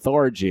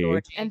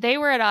Thorgy. And they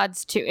were at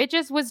odds too. It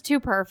just was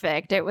too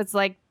perfect. It was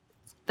like,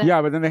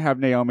 Yeah, but then they have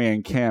Naomi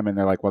and Kim, and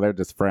they're like, well, they're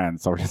just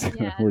friends, so we're just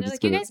yeah, we're they're just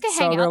like, you gonna. guys can So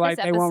hang they're out like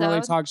this they won't really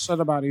episode. talk shit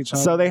about each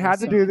other. So they had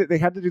to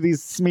do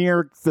these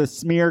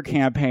smear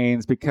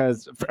campaigns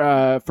because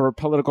for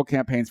political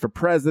campaigns for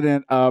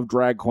president of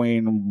drag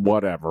queen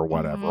whatever.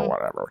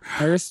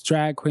 First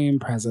drag queen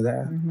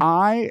president.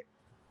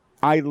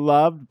 I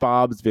loved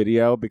Bob's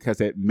video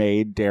because it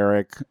made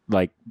Derek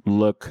like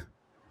look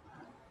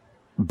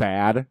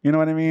bad. You know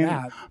what I mean?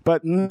 Bad.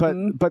 But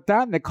Mhm. but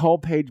that Nicole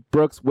Page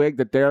Brooks wig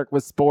that Derek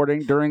was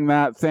sporting during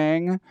that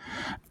thing,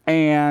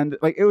 and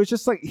like it was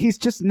just like he's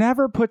just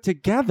never put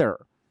together.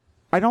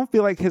 I don't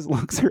feel like his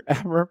looks are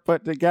ever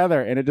put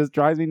together, and it just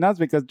drives me nuts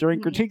because during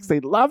critiques they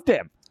loved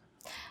him.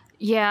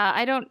 Yeah,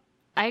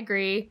 I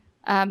agree.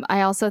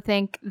 I also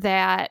think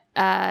that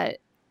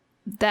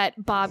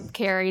that Bob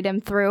carried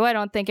him through. I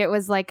don't think it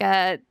was like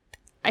I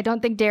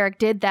don't think Derek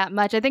did that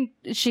much. I think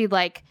she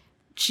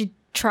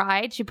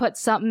tried. She put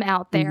something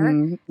out there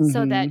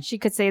so that she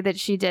could say that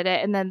she did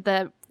it, and then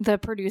the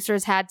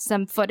producers had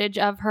some footage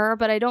of her.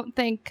 But I don't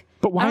think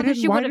But I why don't think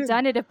didn't she why would have did-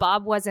 done it if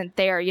Bob wasn't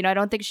there. You know, I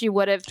don't think she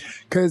would have.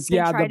 Because They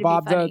yeah, tried to the be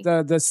Bob funny.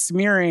 the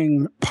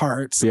smearing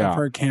parts Yeah. of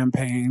her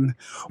campaign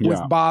with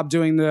Yeah. Bob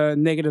doing the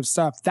negative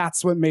stuff,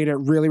 that's what made it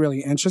really,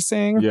 really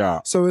interesting. Yeah.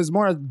 So it was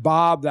more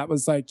Bob that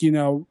was like,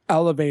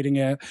 elevating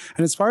it.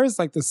 And as far as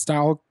like the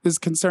style is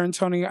concerned,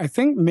 Tony, I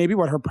think maybe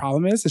what her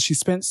problem is she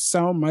spent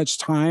so much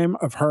time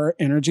of her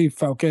energy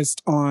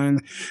focused on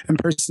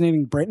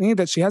impersonating Britney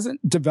that she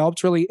hasn't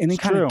developed really any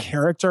It's kind true. of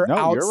character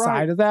No, you're right.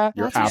 outside of that.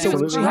 You're That's what I was So when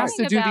absolutely she right. has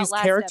to do about these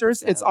last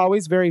characters, it's episode.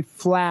 always very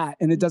flat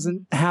and it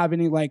doesn't have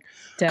any like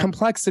Depth.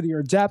 complexity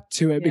or depth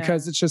to it Yeah.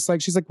 because it's just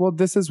like she's like, well,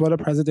 this is what a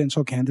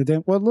presidential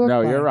candidate would look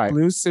No, like. you're right.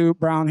 Blue suit,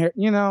 brown hair,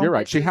 You're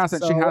right. It's She just-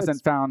 hasn't. so She it's-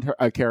 hasn't found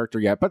a character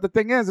yet. But the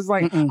thing is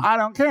like Mm-mm. I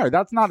don't care.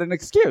 That's not an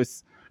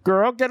excuse,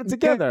 girl. Get it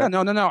together. Yeah,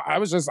 no. I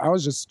was just,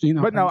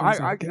 But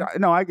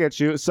no, I get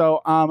you.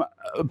 So,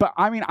 but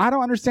I mean, I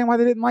don't understand why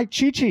they didn't like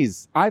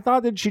Chi-Chi's. I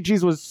thought that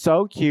Chi-Chi's was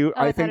so cute.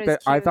 Oh, I thought it was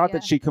I cute, thought yeah.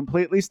 that she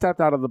completely stepped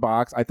out of the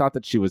box. I thought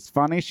that she was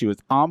funny. She was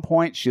on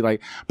point. She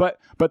but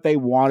they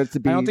wanted to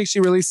be. I don't think she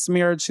really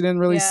smeared. She didn't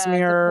really Yeah, the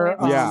smear.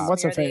 point was Yeah.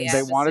 What's her smear the face?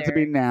 they wanted to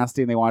be adversary.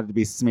 nasty and they wanted to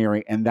be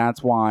smeary, and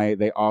that's why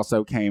they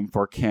also came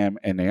for Kim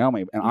and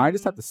Naomi. And I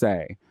just have to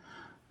say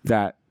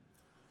that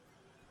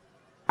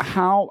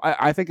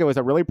I think it was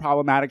a really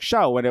problematic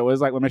show when it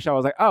was like when Michelle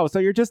was like, "Oh, so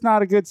you're just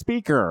not a good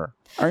speaker,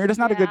 or you're just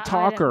not a Yeah, good I didn't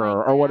talker, like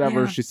or that. whatever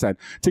Yeah. she said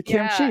to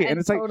Kim Chi," and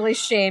it's like. totally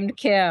shamed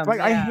Kim. Like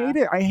I hate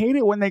it. I hate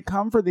it when they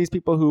come for these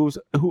people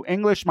who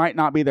English might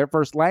not be their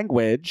first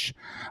language,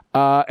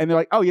 and they're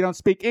like, "Oh, you don't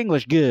speak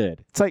English?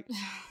 Good." It's like,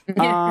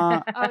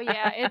 Oh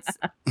yeah, it's.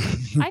 I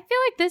feel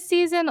like this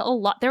season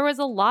there was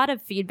a lot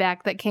of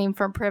feedback that came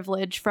from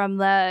privilege from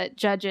the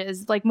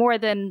judges, like more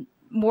than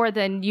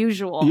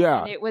usual.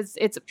 Yeah. And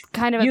it's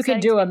kind of You can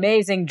upsetting do to me.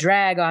 amazing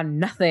drag on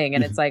nothing,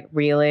 and it's like,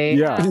 really?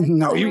 yeah.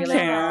 No, you Really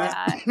can't.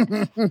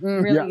 that.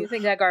 Really? Yeah. You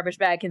think that garbage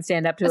bag can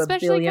stand up to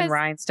Especially a billion 'cause-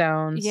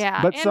 rhinestones?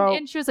 Yeah, But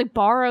and she was like,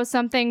 borrow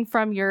something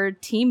from your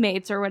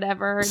teammates or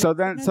whatever. So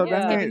then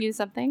giving you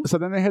something. So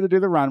then they had to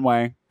do the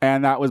runway,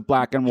 and that was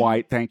black and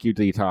white. Thank you,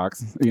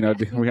 Detox.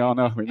 We all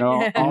know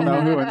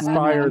who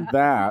inspired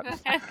that.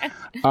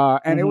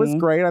 And it was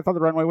great. I thought the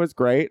runway was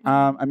great.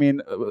 I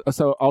mean,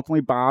 so ultimately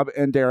Bob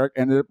and Derek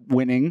ended up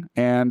winning,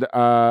 and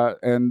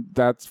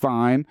that's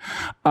fine.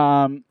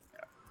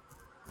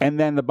 And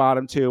then the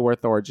bottom two were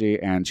Thorgy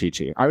and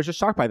Chi-Chi. I was just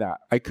shocked by that.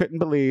 I couldn't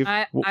believe.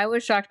 I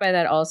was shocked by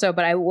that also,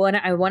 but I want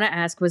to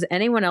ask: was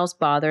anyone else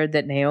bothered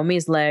that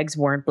Naomi's legs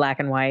weren't black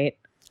and white?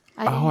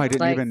 I didn't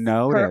Like, even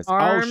notice. Her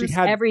arms, she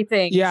had.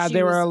 everything. Yeah, She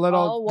they were was a little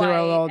all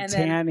white, and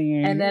then,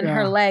 tanny, and then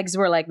her legs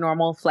were like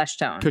normal flesh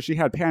tone. Because she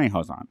had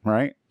pantyhose on,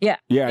 right? Yeah.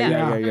 Yeah.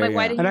 I'm like,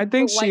 why didn't And you I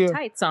think put white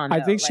tights on? I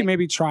though? think she Like,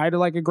 maybe tried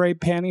like a gray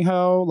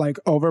pantyhose, like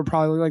over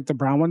probably like the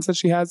brown ones that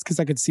she has, because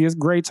I could see a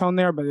gray tone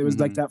there, but it was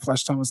like that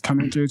flesh tone was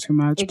coming through too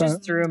much. it But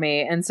just threw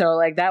me, and so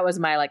like that was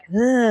my like, it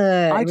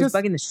was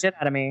bugging the shit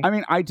out of me. I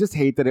mean, I just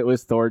hate that it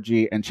was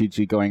Thorgy and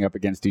Chi-Chi going up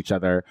against each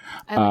other.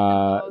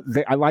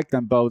 I like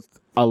them both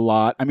a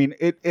lot. I mean,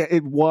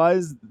 it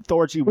was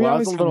Thorgy we was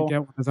always a kinda little. get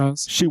one of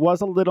those. She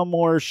was a little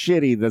more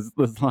shitty this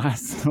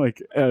last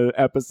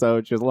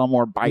episode. She was a little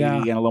more bitey Yeah.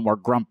 and a little more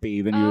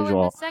grumpy than And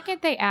usual. the second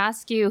they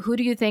ask you, who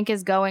do you think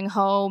is going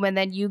home? And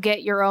then you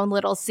get your own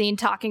little scene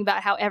talking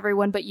about how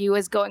everyone but you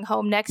is going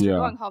home next. You're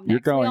going home next. You're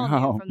going We all knew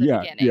home. from the Yeah,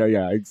 beginning.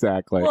 yeah,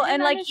 exactly. Well, I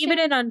and don't like even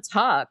in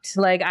Untucked,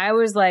 like I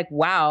was like,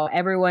 wow,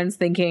 everyone's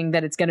thinking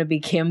that it's going to be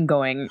Kim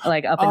going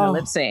like up in the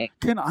lip sync.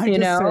 Can I You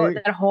just know,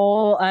 say? that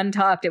whole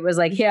Untucked, it was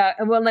like, yeah,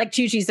 well, like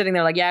Chi-Chi sitting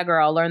there like, yeah,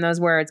 girl, learn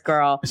those words,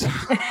 girl.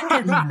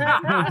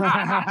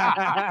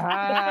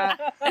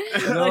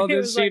 Little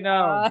did she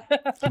know.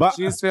 But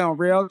She's feeling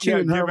real cute.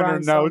 yeah, in her giving her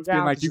rhinestone notes, being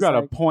gown. like, "You She's got to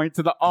like, point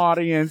to the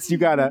audience. You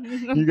gotta."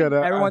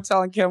 everyone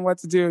telling Kim what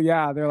to do.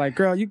 Yeah, they're like,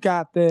 girl, you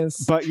got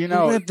this. But you You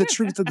know, live the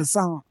truth of the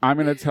song. I'm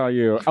gonna tell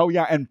you. Oh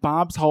yeah, and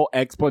Bob's whole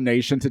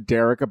explanation to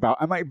Derek about.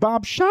 I'm like,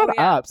 Bob, shut Oh,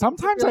 yeah. up.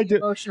 Sometimes Really I do.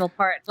 emotional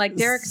part. Like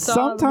Derek saw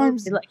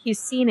Sometimes- the movie, like, he's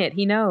seen it.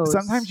 He knows.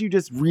 Sometimes you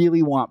just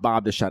really want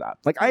Bob to shut up.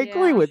 Like I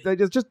agree Yeah. with that.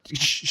 Just shh,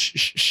 shh,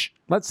 shh, shh.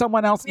 Let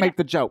someone else make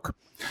the joke.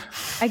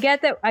 I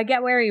get that. I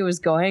get where he was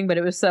going, but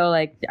it was so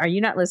like, are you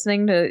not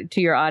listening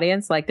to your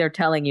audience? Like they're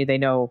telling you they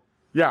know.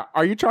 Yeah.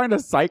 Are you trying to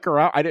psych her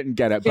out? I didn't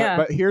get it. But Yeah.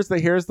 but here's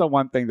the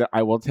one thing that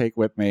I will take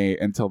with me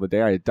until the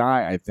day I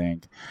die, I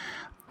think.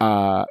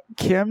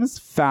 Kim's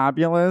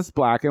fabulous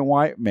black and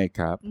white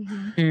makeup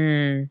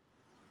Mm.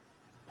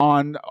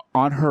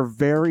 on her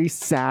very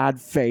sad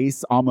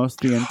face almost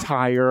the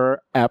entire Oh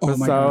my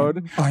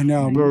episode God. I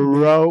know.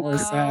 broke Oh.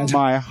 sad.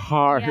 my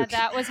heart. Yeah,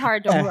 that was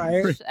hard to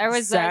Right. watch. I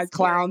was Sad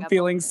clown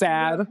feeling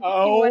sad. He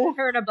wanted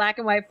her in a black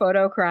and white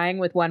photo crying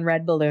with one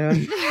red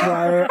balloon.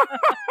 Right.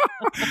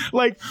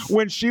 Like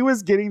when she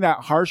was getting that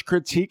harsh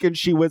critique and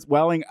she was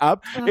welling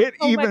up, it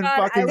Oh my even God,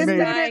 fucking I was made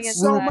dying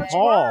so much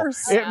RuPaul.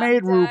 worse. It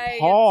made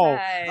RuPaul.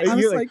 inside. I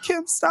was You, like,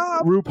 Kim,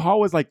 stop. RuPaul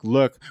was like,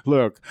 look,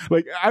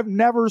 like I've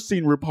never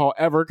seen RuPaul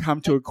ever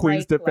come to a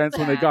queen's Quite defense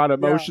when they like got that.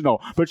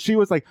 emotional. But she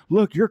was like,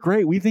 look, you're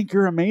great. We think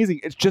you're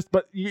amazing. It's just,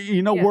 but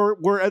you know, Yeah.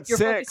 we're at You're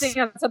 6.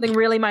 focusing on something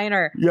really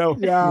minor. Yo,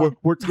 Yeah.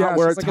 we're Yeah,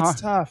 we're she's at like, top.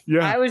 it's tough.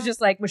 Yeah. I was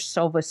just like,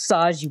 Michelle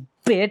Visage, you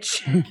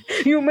bitch.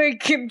 You make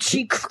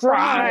kimchi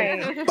cry.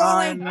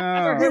 I For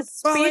know. his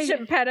speech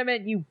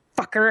impediment, you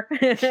fucker.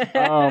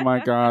 Oh my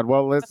God.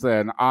 Well,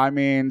 listen, I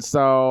mean,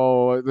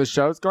 so the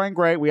show's going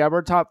great. We have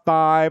our top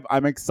 5.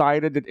 I'm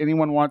excited. Did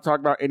anyone want to talk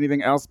about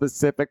anything else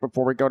specific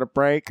before we go to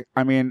break?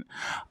 I mean,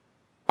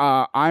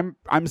 I'm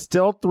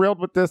still thrilled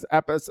with this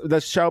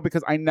show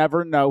because I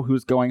never know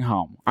who's going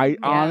home. I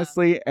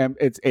honestly am.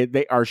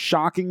 They are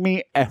shocking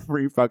me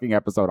every fucking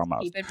episode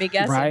almost. Keeping me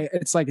guessing. Right?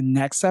 It's like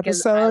next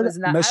Because I episode, was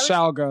not- I was-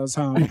 Michelle goes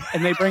home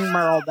and they bring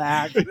Merle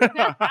back.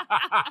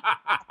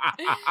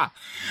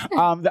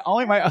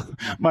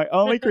 My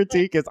only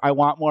critique is I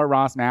want more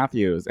Ross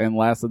Matthews and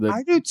less of the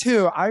I do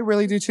too. I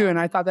really do too. And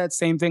I thought that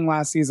same thing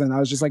last season. I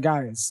was just like,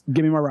 guys,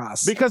 give me more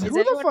Ross. because Is who the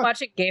anyone fuck?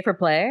 watching Gay for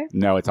Play?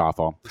 No, it's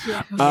awful.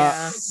 Yeah.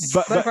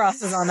 But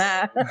Ross is on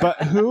that.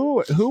 but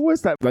who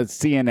was that? The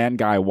CNN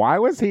guy? Why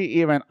was he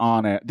even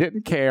on it?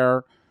 Didn't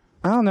care.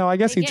 I don't know. I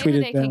guess They he get who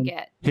tweeted they can them.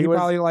 get. He was-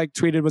 probably like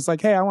tweeted was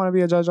like, "Hey, I want to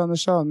be a judge on the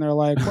show," and they're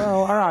like,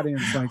 "Well, our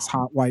audience likes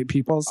hot white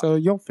people, so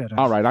you'll fit in."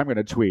 All right, I'm going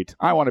to tweet.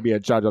 I want to be a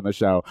judge on the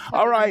show.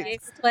 All right. Gay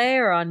for Play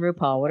or on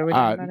RuPaul? What are we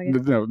talking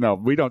about again? No,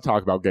 we don't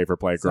talk about Gay for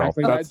Play, girl.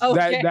 Exactly. That's Oh,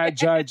 that, okay. that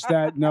judge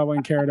that no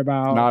one cared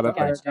about. Not a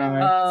the other thing.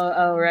 guy.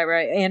 Oh,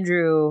 right.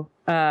 Andrew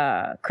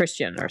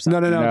Christian or No,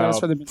 something. no, No. that was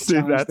for the big See,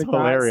 challenge. that's The guy-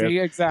 hilarious. See,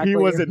 exactly. he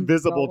was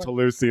invisible to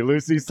Lucy.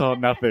 Lucy saw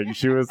nothing.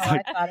 She was Oh,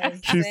 like, I thought it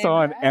was the she same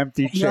saw an guy.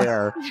 empty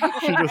chair.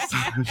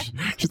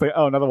 She's like,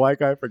 oh, another white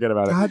guy. Forget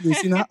about it. God,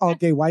 Lucy, not all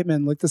gay white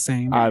men look the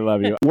same. I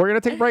love you. We're going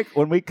to take a break.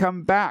 When we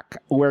come back,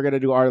 we're going to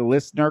do our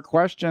listener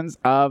questions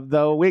of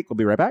the week. We'll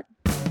be right back.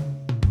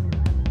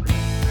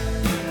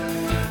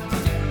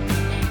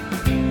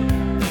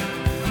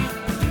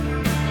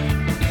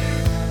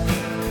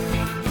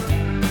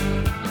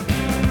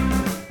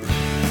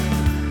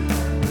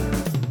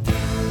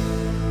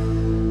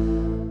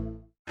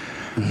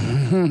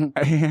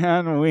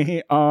 And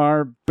we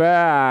are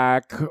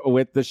back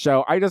with the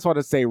show. I just want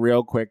to say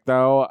real quick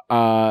though,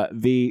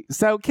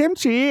 so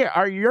Kimchi,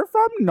 are you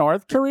from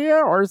North Korea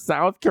or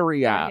South I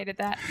Korea? hated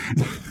that.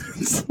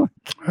 It's like-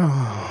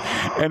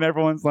 and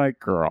everyone's like,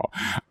 girl.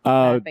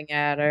 Laughing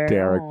at her.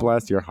 Derek, Oh.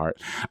 bless your heart.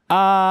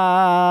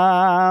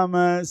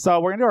 So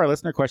we're gonna do our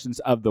listener questions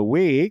of the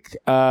week.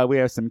 We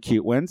have some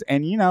cute ones,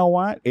 and you know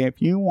what?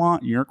 If you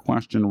want your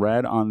question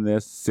read on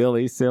this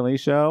silly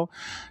show,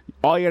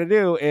 all you gotta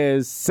do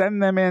is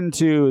send them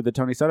into the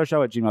Tony Soto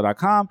Show at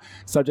gmail.com.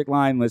 Subject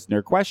line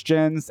listener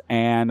questions,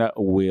 and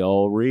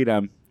we'll read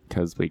them.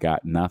 Because we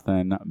got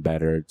nothing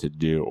better to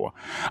do.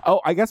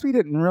 Oh, I guess we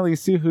didn't really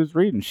see who's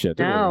reading shit.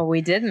 Did No,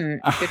 we didn't.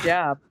 Good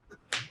job.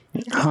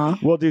 Huh?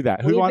 We'll do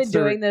that. Who We've wants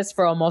been to? doing this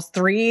for almost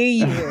 3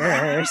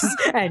 years,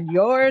 and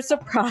you're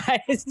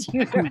surprised.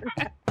 You don't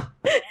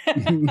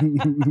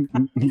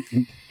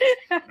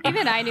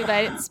Even I knew, but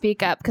I didn't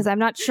speak up because I'm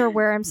not sure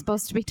where I'm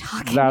supposed to be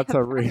talking. That's a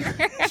over. real.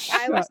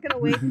 I was gonna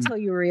wait until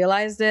you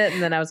realized it,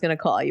 and then I was gonna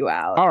call you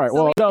out. All right.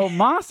 Well, so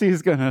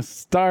Mossy's gonna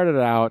start it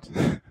out.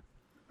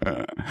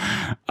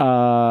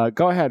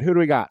 Go ahead. Who do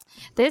we got?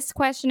 This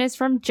question is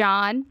from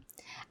John.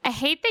 I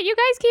hate that you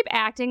guys keep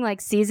acting like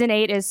season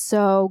 8 is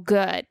so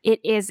good. It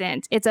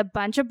isn't. It's a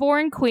bunch of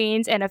boring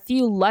queens and a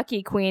few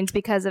lucky queens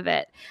because of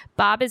it.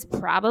 Bob is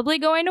probably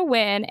going to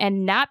win,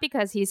 and not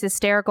because he's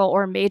hysterical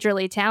or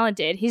majorly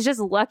talented. He's just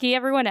lucky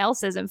everyone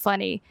else isn't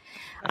funny.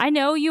 I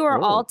know you are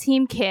all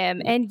Team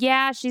Kim, and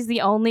yeah, she's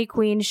the only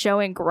queen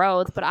showing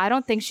growth, but I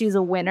don't think she's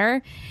a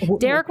winner.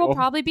 Derek will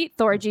probably beat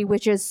Thorgy,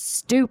 which is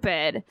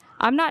stupid.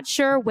 I'm not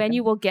sure when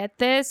you will get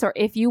this or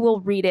if you will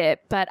read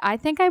it, but I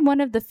think I'm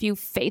one of the few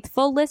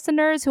faithful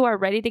listeners who are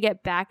ready to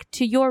get back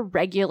to your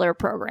regular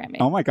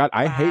programming. Oh my God,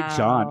 I hate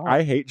John.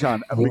 I hate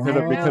John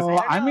because Whoa,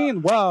 I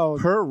mean, whoa.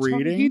 her Tony,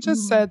 reading. He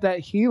just said that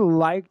he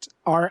liked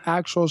our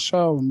actual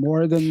show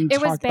more than It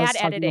was talk- us bad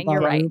talking editing, about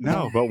you're right. RuPaul.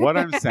 No, but what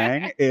I'm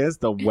saying is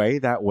the way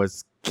that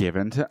was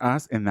given to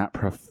us in that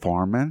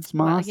performance,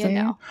 Well, Mossy. you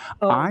know.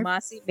 Oh, I-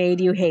 Mossy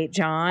made you hate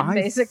John. I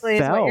Basically,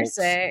 is what you're felt-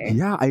 saying.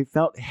 Yeah, I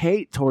felt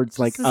hate towards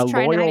like This a is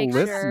trying to loyal make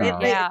sure- listener.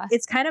 Yeah.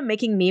 It's kind of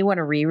making me want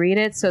to reread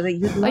it so that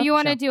you. Oh, you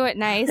want to do it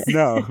nice?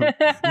 No,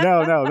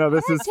 no.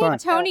 This is fun.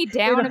 Take Tony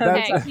down a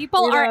That's- bit.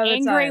 People we don't are have the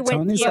angry time. with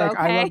Tony's you, like,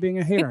 okay? I love being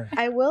a hater.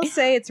 I will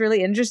say it's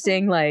really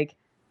interesting. Like,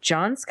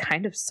 John's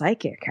kind of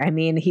psychic. I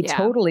mean, he Yeah.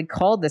 totally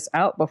called this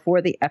out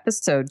before the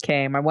episode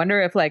came. I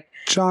wonder if, like,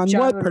 John,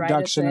 John what would write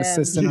production us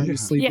in. assistant are Yeah. you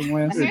sleeping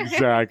with?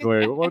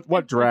 Exactly.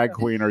 What drag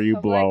queen are you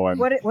I'm like,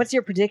 blowing? what's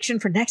your prediction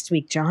for next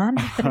week, John?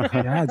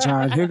 Yeah,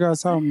 John, who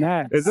goes home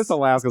next? Is this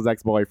Alaska's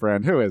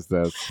ex-boyfriend? Who is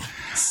this?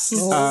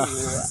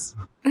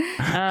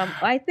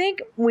 I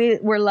think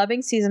we're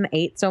loving season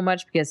 8 so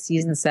much because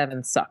season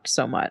 7 sucked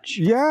so much.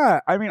 Yeah,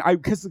 I mean,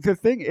 because the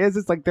thing is,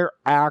 it's like they're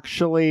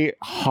actually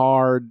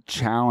hard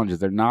challenges.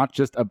 They're not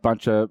just a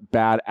bunch of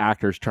bad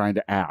actors trying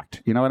to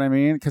act. You know what I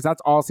mean? Because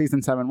that's all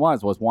season 7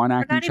 was one They're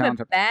acting not even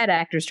challenge. bad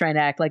actors trying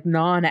to act, like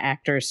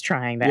non-actors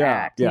trying to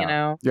act. yeah, You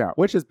know, yeah,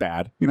 which is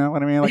bad. You know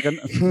what I mean? Like,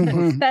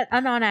 that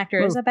a non-actor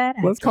is a bad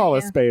actor. let's call a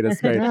yeah. spade a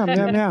spade.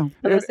 Yeah.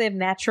 Unless they have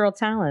natural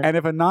talent. And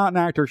if a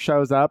non-actor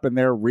shows up and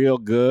they're real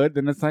good,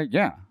 then it's like,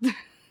 yeah. You're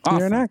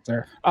an Awesome.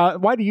 actor.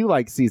 Why do you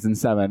like season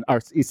 7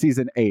 or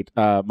season 8,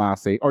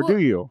 Mossy? Or do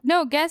you?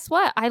 No, guess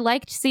what? I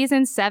liked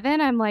season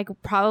 7. I'm like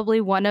probably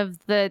one of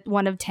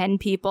 10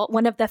 people,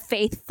 one of the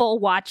faithful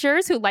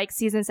watchers who like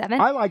season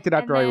 7. I liked it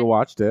after And I then-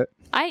 watched it.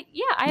 I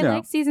Yeah.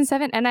 like season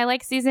 7 and I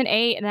like season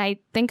 8, and I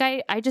think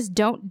I just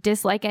don't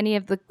dislike any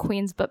of the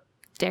queens but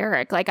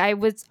Derek. Like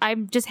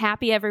I'm just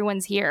happy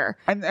everyone's here.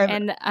 And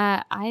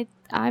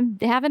I'm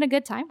having a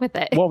good time with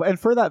it. Well, and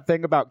for that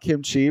thing about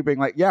Kim Chi being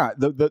like, yeah,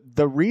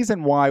 the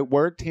reason why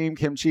we're Team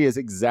Kim Chi is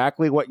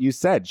exactly what you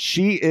said.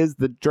 She is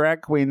the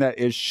drag queen that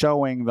is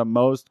showing the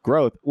most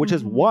growth, which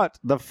is what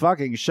the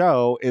fucking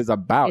show is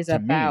about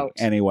me,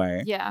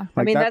 anyway. Yeah.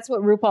 I mean, that's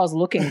what RuPaul's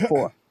looking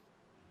for.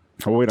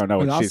 Well, we don't know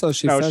But what also,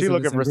 she says she's it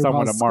looking is for a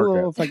someone to RuPaul's market.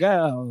 school for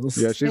girls.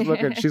 Yeah,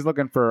 she's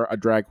looking for a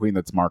drag queen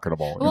that's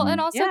marketable. Well, and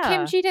also Yeah.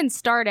 Kim Chi didn't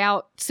start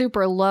out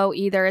super low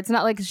either. It's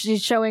not like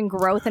she's showing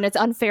growth, and it's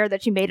unfair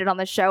that she made it on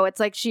the show. It's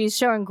like she's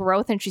showing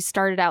growth, and she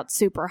started out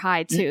super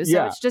high too. So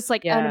Yeah. it's just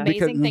like Yeah. an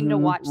amazing thing to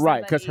watch.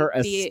 Right, because her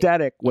somebody be-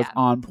 aesthetic was yeah.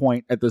 on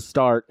point at the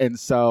start, and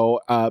so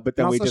but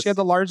then And we also, just she had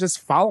the largest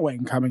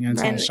following coming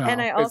into the show.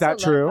 And I also that love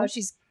true? how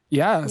she's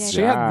Yes, Yeah.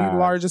 she had Yeah. the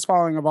largest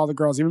following of all the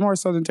girls, even more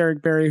so than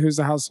Derek Barry, who's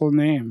a household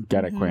name.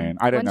 get it, Mhm. queen.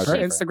 I didn't know When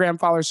Her she she- Instagram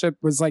followership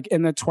was like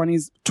in the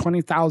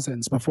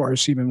 20,000s before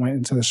she even went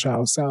into the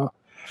show. So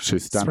she's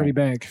it's stunning. pretty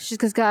big. She's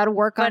just got to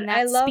work on But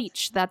I that love-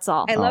 speech. That's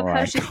all. I love All how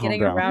right, she's calm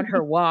getting down. around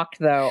her walk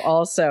though.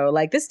 Also,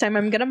 like this time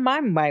I'm gonna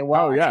mime my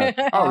walk. Oh yeah.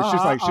 Oh,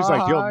 she's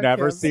like you'll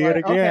never Kim's see it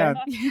like, again.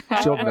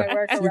 She'll How do I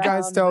work If you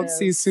guys around don't this?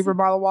 see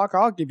Supermodel Walk,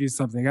 I'll give you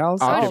something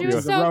else. I'll Oh, give she you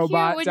was a so cute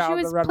robot when down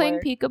she the was playing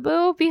runway.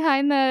 peekaboo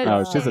behind the.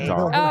 Oh, she's a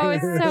doll. Oh,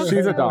 it's so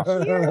She's a cute. doll.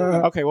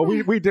 Okay, well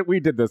we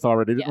did this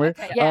already, didn't Yeah, we?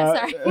 okay. Yeah,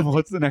 sorry.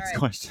 What's the next All right.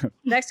 question?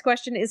 Next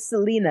question is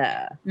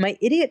Selena. My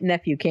idiot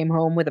nephew came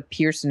home with a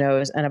pierced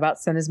nose and about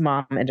sent his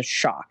mom into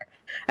shock.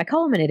 I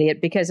call him an idiot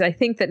because I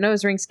think that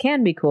nose rings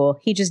can be cool.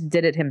 He just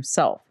did it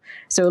himself.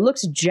 So it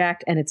looks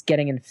jacked and it's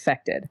getting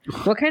infected.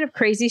 What kind of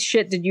crazy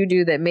shit did you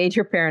do that made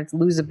your parents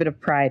lose a bit of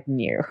pride in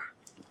you?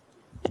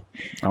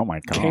 Oh my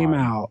god. Came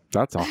out.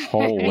 That's a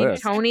whole Hey,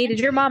 list. Tony, did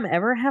your mom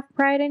ever have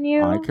pride in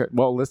you?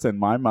 Well, listen,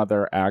 my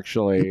mother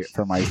actually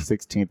for my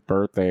 16th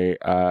birthday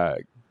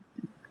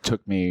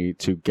took me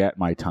to get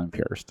my tongue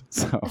pierced.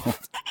 So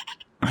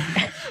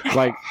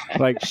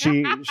like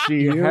she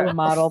You had-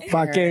 model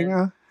Fucking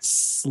parent.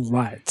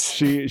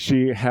 slut.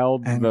 she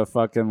held And- the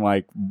fucking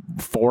like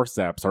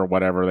forceps or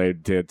whatever they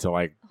did to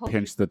like Hold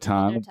pinch the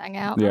Hold your tongue. tongue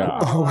out. Yeah.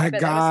 Oh I my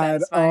bet that was god.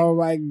 satisfying. Oh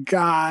my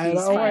god. He's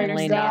Oh my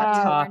finally not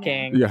god.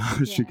 talking. Yeah,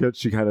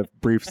 she had a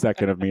brief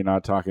second of me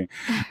not talking.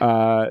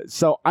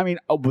 So I mean,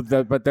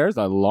 but there's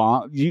a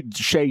long.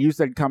 Shay, you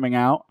said coming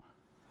out.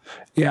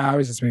 Yeah, I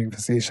was just being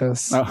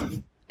facetious. Oh.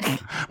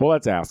 Well,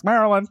 let's ask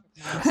Marilyn.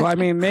 Well, I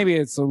mean, maybe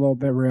it's a little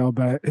bit real,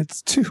 but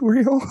it's too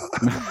real.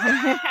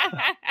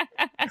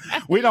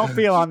 We don't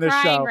feel on this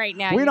crying show. right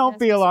now. We You don't guys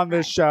feel are on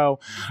this show.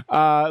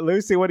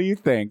 Lucy, what do you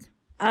think?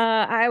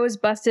 I was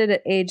busted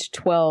at age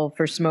 12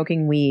 for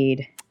smoking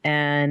weed,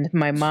 and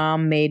my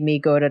mom made me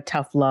go to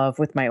Tough Love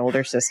with my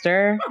older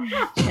sister.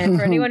 And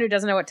for anyone who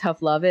doesn't know what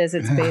Tough Love is,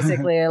 it's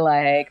basically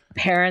like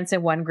parents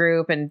in one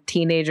group and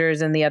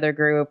teenagers in the other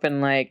group,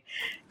 and like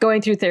going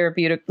through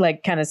therapeutic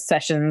like kind of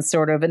sessions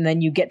sort of, and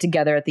then you get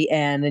together at the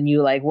end and you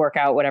like work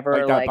out whatever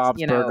Like that like Bob's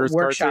you know Burgers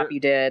workshop cartoon? you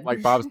did.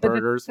 Like Bob's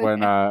Burgers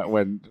when They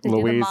do the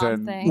Louise mom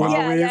and thing. Mom-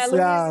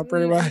 Yeah,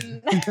 pretty much.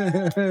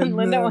 and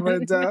Linda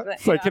went.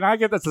 It's like, can I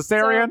get the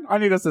cesarean? I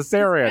need a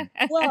cesarean.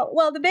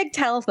 Well, the big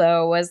tell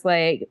though was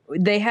like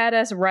they had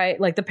us write,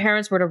 like the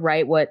parents were to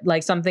write what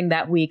like something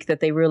that week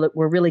that they really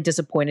were really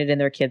disappointed in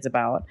their kids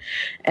about,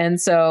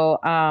 and so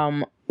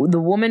the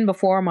woman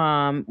before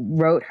mom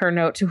wrote her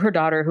note to her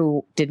daughter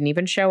who didn't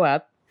even show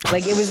up.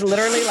 Like it was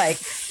literally like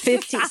 10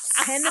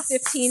 to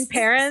 15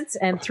 parents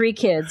and 3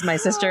 kids, my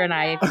sister and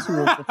I, 2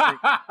 of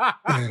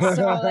the 3.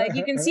 So like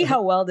you can see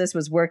how well this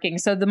was working.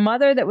 So the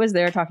mother that was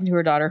there talking to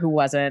her daughter who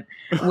wasn't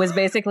was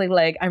basically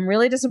like, I'm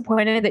really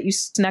disappointed that you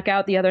snuck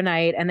out the other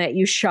night and that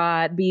you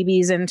shot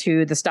BBs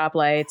into the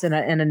stoplights and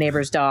a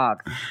neighbor's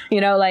dog. You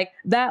know, like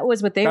that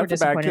was what they were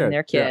That's a bad disappointed in kid.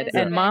 their kid.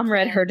 Yeah. And mom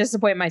read her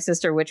disappoint my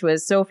sister, which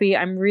was, Sophie,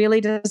 I'm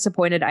really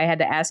disappointed I had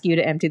to ask you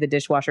to empty the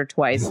dishwasher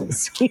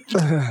twice. We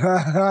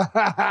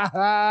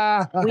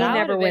That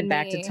never would've went been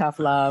back to me. Tough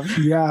Love.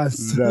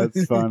 Yes.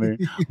 That's funny.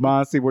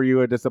 Mossy, were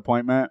you a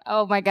disappointment?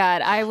 Oh my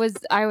god, I was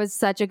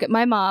such a good.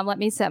 My mom let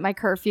me set my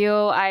curfew.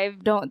 I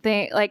don't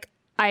think like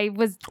I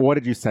was. What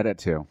did you set it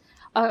to?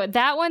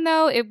 That one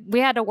though, we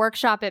had to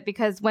workshop it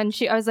because when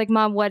I was like,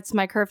 Mom, what's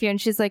my curfew? And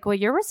she's like, well,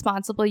 you're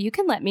responsible. You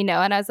can let me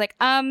know. And I was like,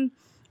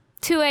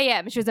 2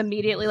 a.m. She was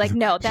immediately like,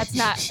 no, that's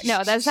not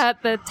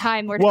the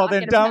time we're Well, talking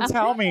then don't about.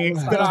 tell me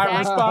that I'm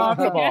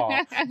responsible.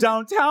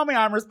 Don't tell me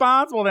I'm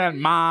responsible then,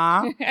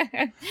 Ma.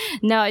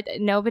 No,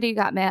 nobody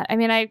got mad. I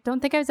mean, I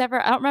don't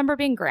remember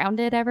being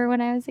grounded ever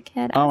when I was a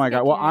kid. Oh my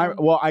God.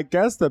 Well, I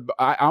guess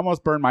I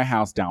almost burned my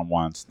house down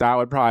once. That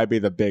would probably be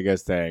the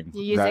biggest thing.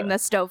 You're using the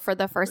stove for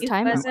the first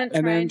time.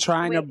 And then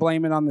trying to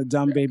blame it on the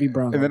dumb baby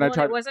brother. And then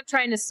I wasn't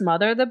trying to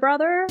smother the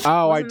brother. Oh,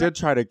 I Wasn't did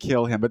try to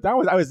kill him, but I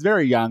was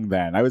very young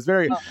then. I was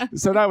very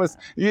so that was.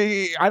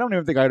 I don't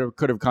even think I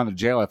could have gone to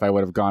jail if I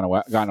would have gotten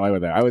away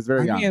with it. I was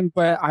very young. mean,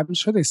 but I'm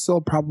sure they still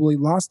probably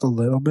lost a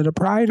little bit of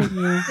pride in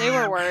you. They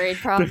were worried,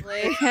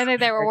 probably. I think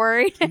they were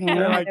worried.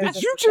 They're like, did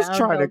you just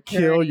try to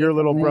kill your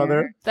little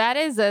brother? That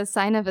is a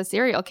sign of a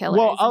serial killer.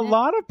 Well, a isn't it?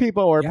 lot of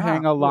people were Yeah.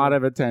 paying a lot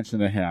of attention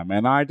to him,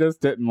 and I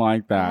just didn't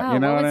like that. Wow, You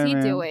know what was I he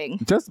mean? doing?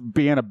 Just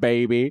being a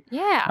baby.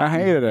 Yeah. I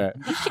hated it.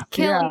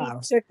 Kill Yeah. him.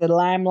 Took the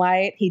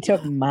limelight. He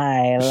took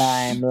my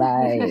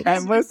limelight.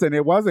 And listen,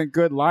 it wasn't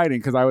good lighting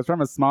because I was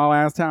from a small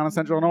ass town in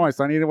Central Illinois,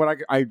 so I needed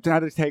I had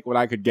to take what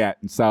I could get,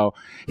 and so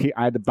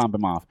I had to bump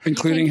him off.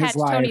 Including You can his catch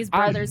life. Tony's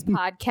Brothers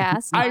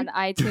podcast on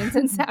iTunes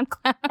and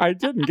SoundCloud. I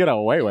didn't get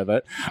away with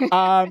it.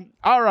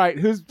 All right,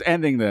 who's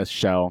ending this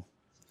show?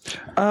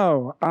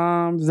 Oh,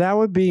 that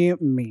would be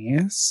me.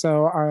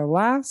 So our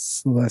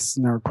last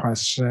listener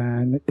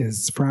question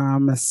is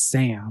from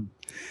Sam.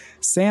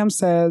 Sam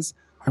says,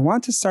 I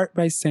want to start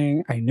by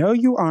saying I know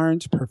you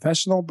aren't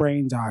professional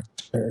brain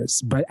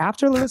doctors, but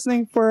after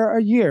listening for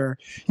a year,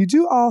 you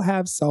do all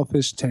have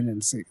selfish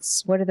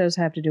tendencies. What do those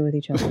have to do with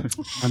each other?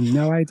 I have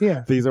no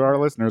idea. These are our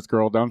listeners,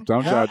 girl. Don't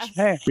judge.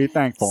 Hey, Be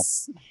thankful.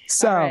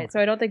 so All right, so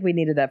I don't think we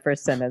needed that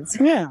first sentence.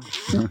 yeah.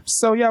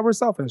 So yeah, we're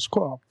selfish.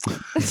 Cool.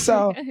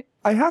 So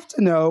I have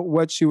to know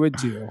what you would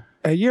do.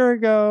 A year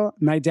ago,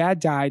 my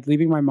dad died,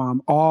 leaving my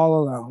mom all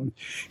alone.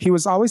 He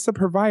was always the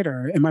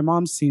provider, and my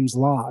mom seems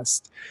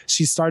lost.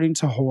 She's starting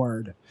to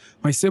hoard.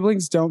 My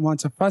siblings don't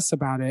want to fuss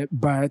about it,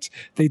 but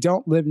they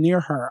don't live near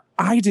her.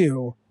 I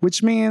do,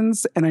 which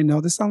means, and I know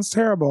this sounds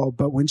terrible,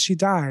 but when she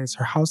dies,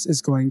 her house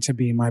is going to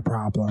be my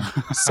problem.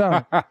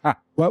 So,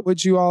 what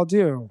would you all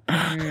do?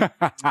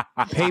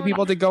 Pay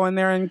people to go in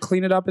there and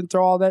clean it up and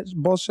throw all that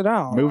bullshit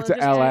out? Move to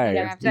just LA.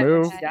 have to-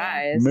 Move.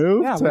 Dies.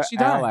 Move Yeah, to when she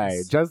LA.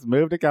 dies. Just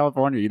move to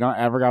California. You don't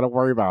ever got to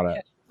worry about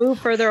it. Move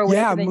further away.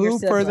 Yeah, than your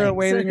move further siblings.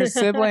 away than your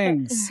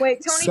siblings.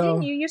 Wait, Tony, So-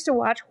 didn't you used to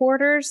watch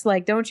Hoarders?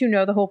 Like, don't you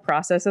know the whole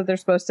process that they're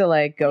supposed to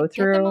like go Get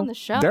them on through? the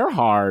show. They're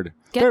hard.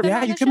 Get They're- them Yeah,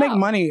 on you the can make show.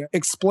 money.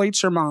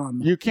 Exploit your mom.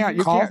 You can't.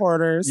 You call can't.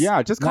 hoarders.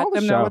 Yeah, just call let the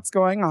them show. know what's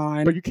going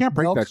on. But you can't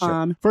break They'll that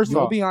come. shit. First of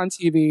You'll all, be on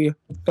TV.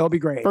 It'll be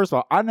great. First of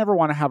all, I never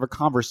want to have a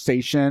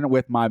conversation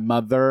with my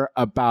mother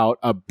about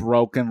a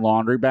broken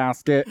laundry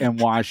basket and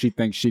why she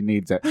thinks she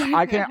needs it.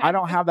 I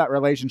don't have that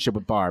relationship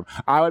with Barb.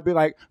 I would be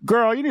like,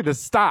 girl, you need to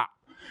stop.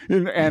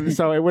 And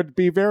so it would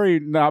be very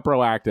not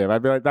proactive.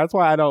 I'd be like, that's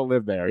why I don't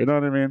live there. You know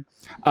what I mean?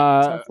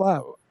 Tough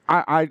love.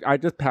 I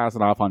just pass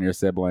it off on your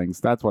siblings.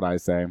 That's what I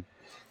say.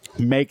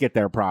 Make it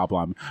their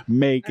problem.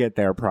 Make it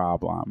their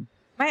problem.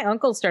 My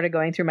uncle started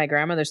going through my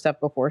grandmother's stuff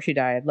before she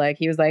died. Like,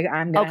 he was like,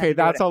 I'm gonna Okay, have to do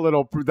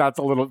that's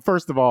a little.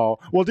 First of all,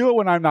 we'll do it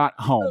when I'm not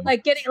home.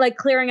 like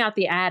clearing out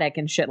the attic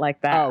and shit like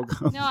that.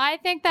 Oh, No, I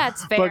think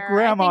that's fair. But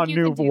Grandma I think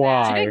you knew could do that.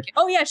 why.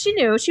 Oh yeah, she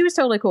knew. She was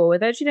totally cool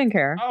with it. She didn't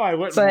care. I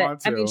wouldn't But want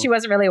to. I mean, she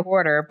wasn't really a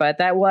hoarder, but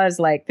that was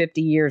like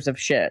 50 years of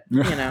shit,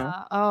 you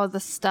know.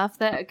 The stuff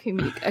that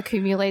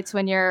accumulates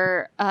when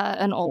you're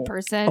an old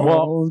person.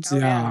 Well,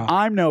 yeah.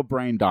 I'm no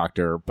brain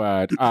doctor,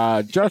 but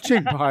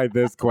judging by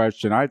this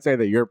question, I'd say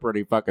that you're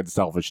pretty fucking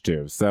selfish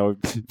too. So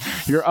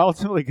you're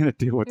ultimately going to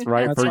do what's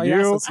right That's for why he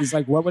asked you. us. He's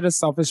like, what would a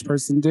selfish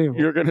person do?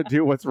 You're going to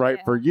do what's right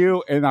for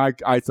you, and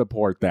I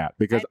support that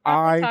because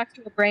I talked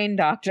to a brain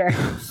doctor.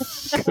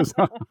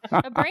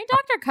 A brain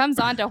doctor comes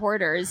on to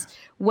Hoarders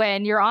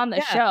when you're on the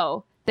Yeah.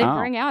 show. They Oh.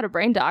 bring out a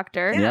brain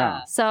doctor.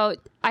 Yeah. So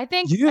I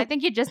think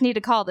you just need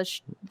to call the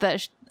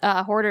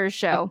Hoarders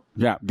show.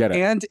 Yeah, get it.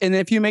 And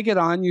if you make it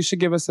on, you should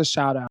give us a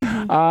shout out.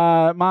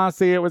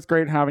 Mossy, it was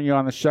great having you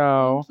on the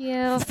show Thank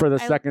you. for the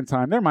second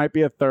time. There might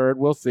be a third.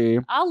 We'll see.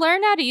 I'll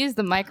learn how to use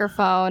the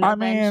microphone I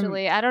mean-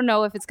 eventually. I don't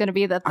know if it's going to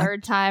be the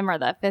third time or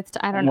the fifth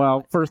time. I don't know.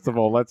 Well, first of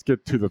all, let's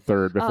get to the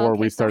third before okay,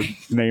 we start sorry.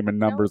 naming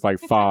numbers like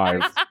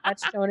 5.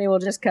 Watch Tony will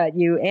just cut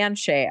you and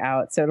Shay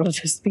out, so it'll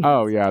just be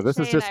Oh, yeah. This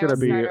is Shay just and I going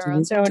to will be. start our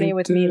own Tony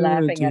with me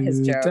laughing at his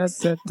jokes.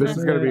 This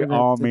is going to be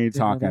all me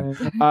talking.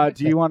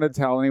 Do you want to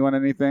tell anyone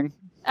anything?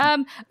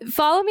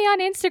 Follow me on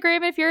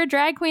Instagram if you're a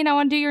drag queen. I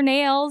want to do your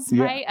nails.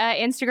 Yeah. My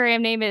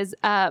Instagram name is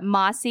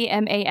Mossy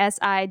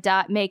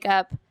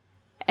MASI.makeup.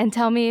 And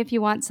tell me if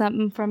you want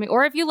something from me,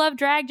 or if you love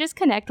drag, just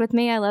connect with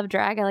me. I love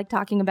drag. I like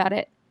talking about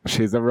it.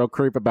 She's a real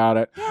creep about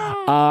it.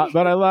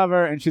 But I love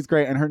her, and she's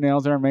great, and her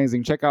nails are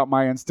amazing. Check out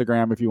my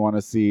Instagram if you want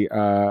to see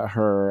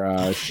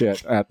her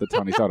shit at the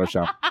Tony Soto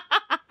Show.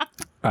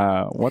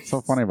 What's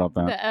so funny about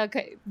that?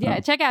 Okay, yeah,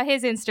 check out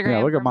his Instagram.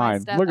 Yeah, look for at my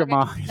mine. stuff. Look at Okay,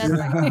 mine. that's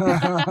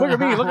right. Look at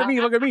me. Look at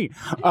me. Look at me.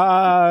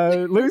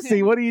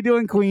 Lucy, what are you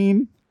doing,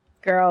 Queen?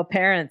 Girl,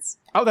 parents.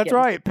 Oh, that's Get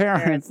those right.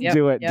 Parents, Yep,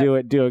 do it. yep. Do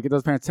it. Do it. Get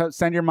those parents.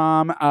 Send your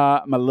mom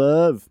my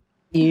love.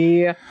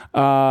 Yeah.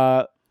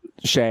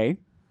 Shay,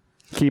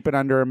 keep it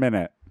under a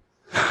minute.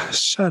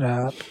 Shut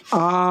up.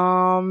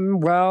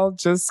 Well,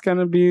 just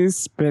gonna be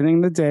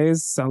spending the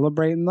days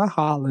celebrating the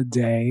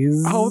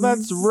holidays. Oh,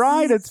 that's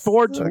right. It's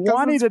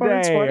 420 It's today.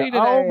 420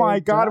 Oh today. my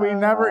God, we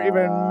never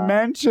even Duh.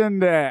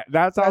 mentioned it.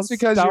 That's how That's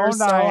because you're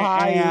stoned so I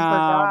high, you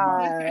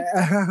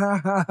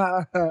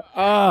forgot.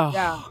 Oh.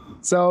 Yeah.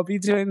 So I'll be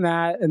doing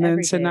that. And Every then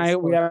day is tonight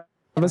we have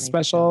a 420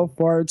 special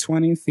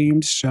 420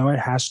 themed show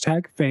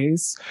at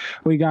 #Face.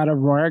 We got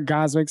Aurora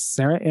Goswick,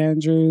 Sarah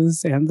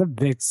Andrews, and the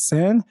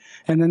Vixen.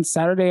 And then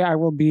Saturday I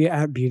will be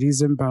at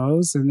Beauties and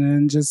Bows. And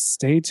then just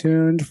stay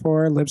tuned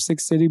for Lipstick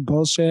City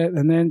bullshit.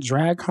 And then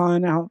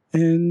DragCon out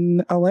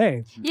in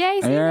LA. Yay,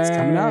 see Hey,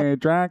 coming up.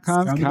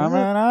 DragCon's It's coming coming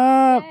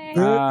up. Yay.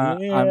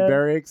 Yeah. I'm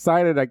very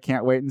excited. I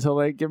can't wait until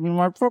they give me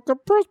my fucking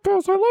press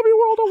pass. I love you,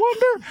 World of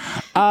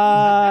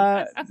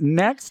Wonder.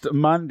 Next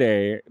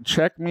Monday,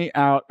 check me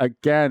out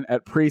again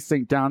at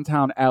Precinct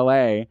downtown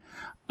LA.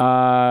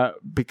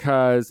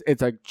 Because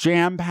it's a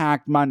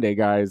jam-packed Monday,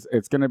 guys.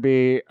 It's going to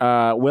be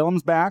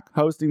Willem's back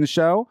hosting the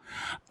show.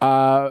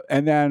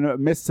 And then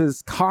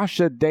Mrs.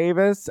 Kasha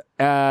Davis,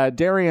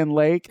 Darian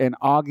Lake, and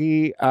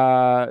Augie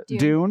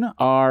Dune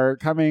are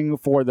coming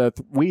for the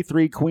We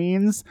Three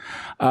Queens.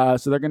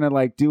 So they're going to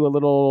like do a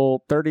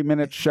little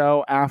 30-minute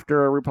show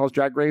after RuPaul's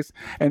Drag Race.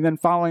 And then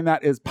following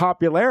that is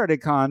Popularity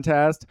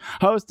Contest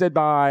hosted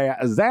by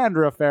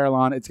Xandra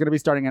Fairlawn. It's going to be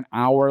starting an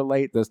hour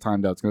late this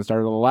time, though. It's going to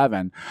start at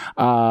 11.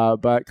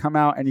 But come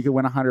out and you can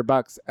win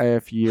 $100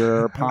 if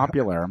you're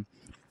popular.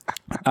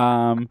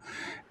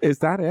 Is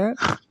that it?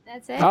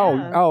 That's it.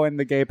 Oh, and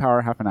the Gay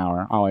Power half an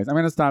hour. Always. I'm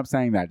going to stop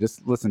saying that.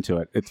 Just listen to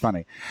it. It's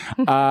funny.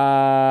 It's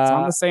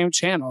on the same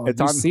channel. it's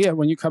You on- see it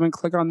when you come and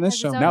click on this Has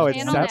show. its own No, it's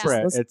channel now.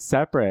 separate. It's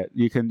separate.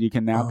 You can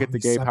now Oh, get the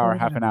Gay separate Power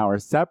half an now. hour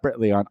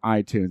separately on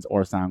iTunes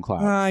or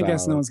SoundCloud. I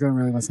guess So- no one's going to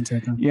really listen to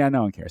it then. Yeah,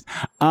 no one cares.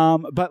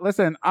 But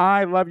listen,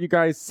 I love you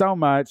guys so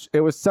much.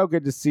 It was so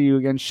good to see you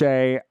again,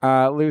 Shay.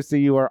 Lucy,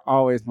 you are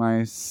always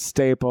my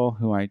staple,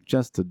 who I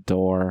just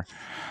adore.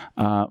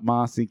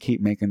 Mossy,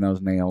 keep making those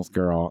nails,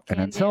 girl. And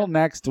Can until do.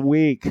 next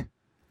week,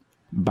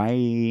 bye.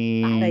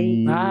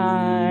 Bye.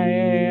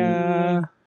 Bye.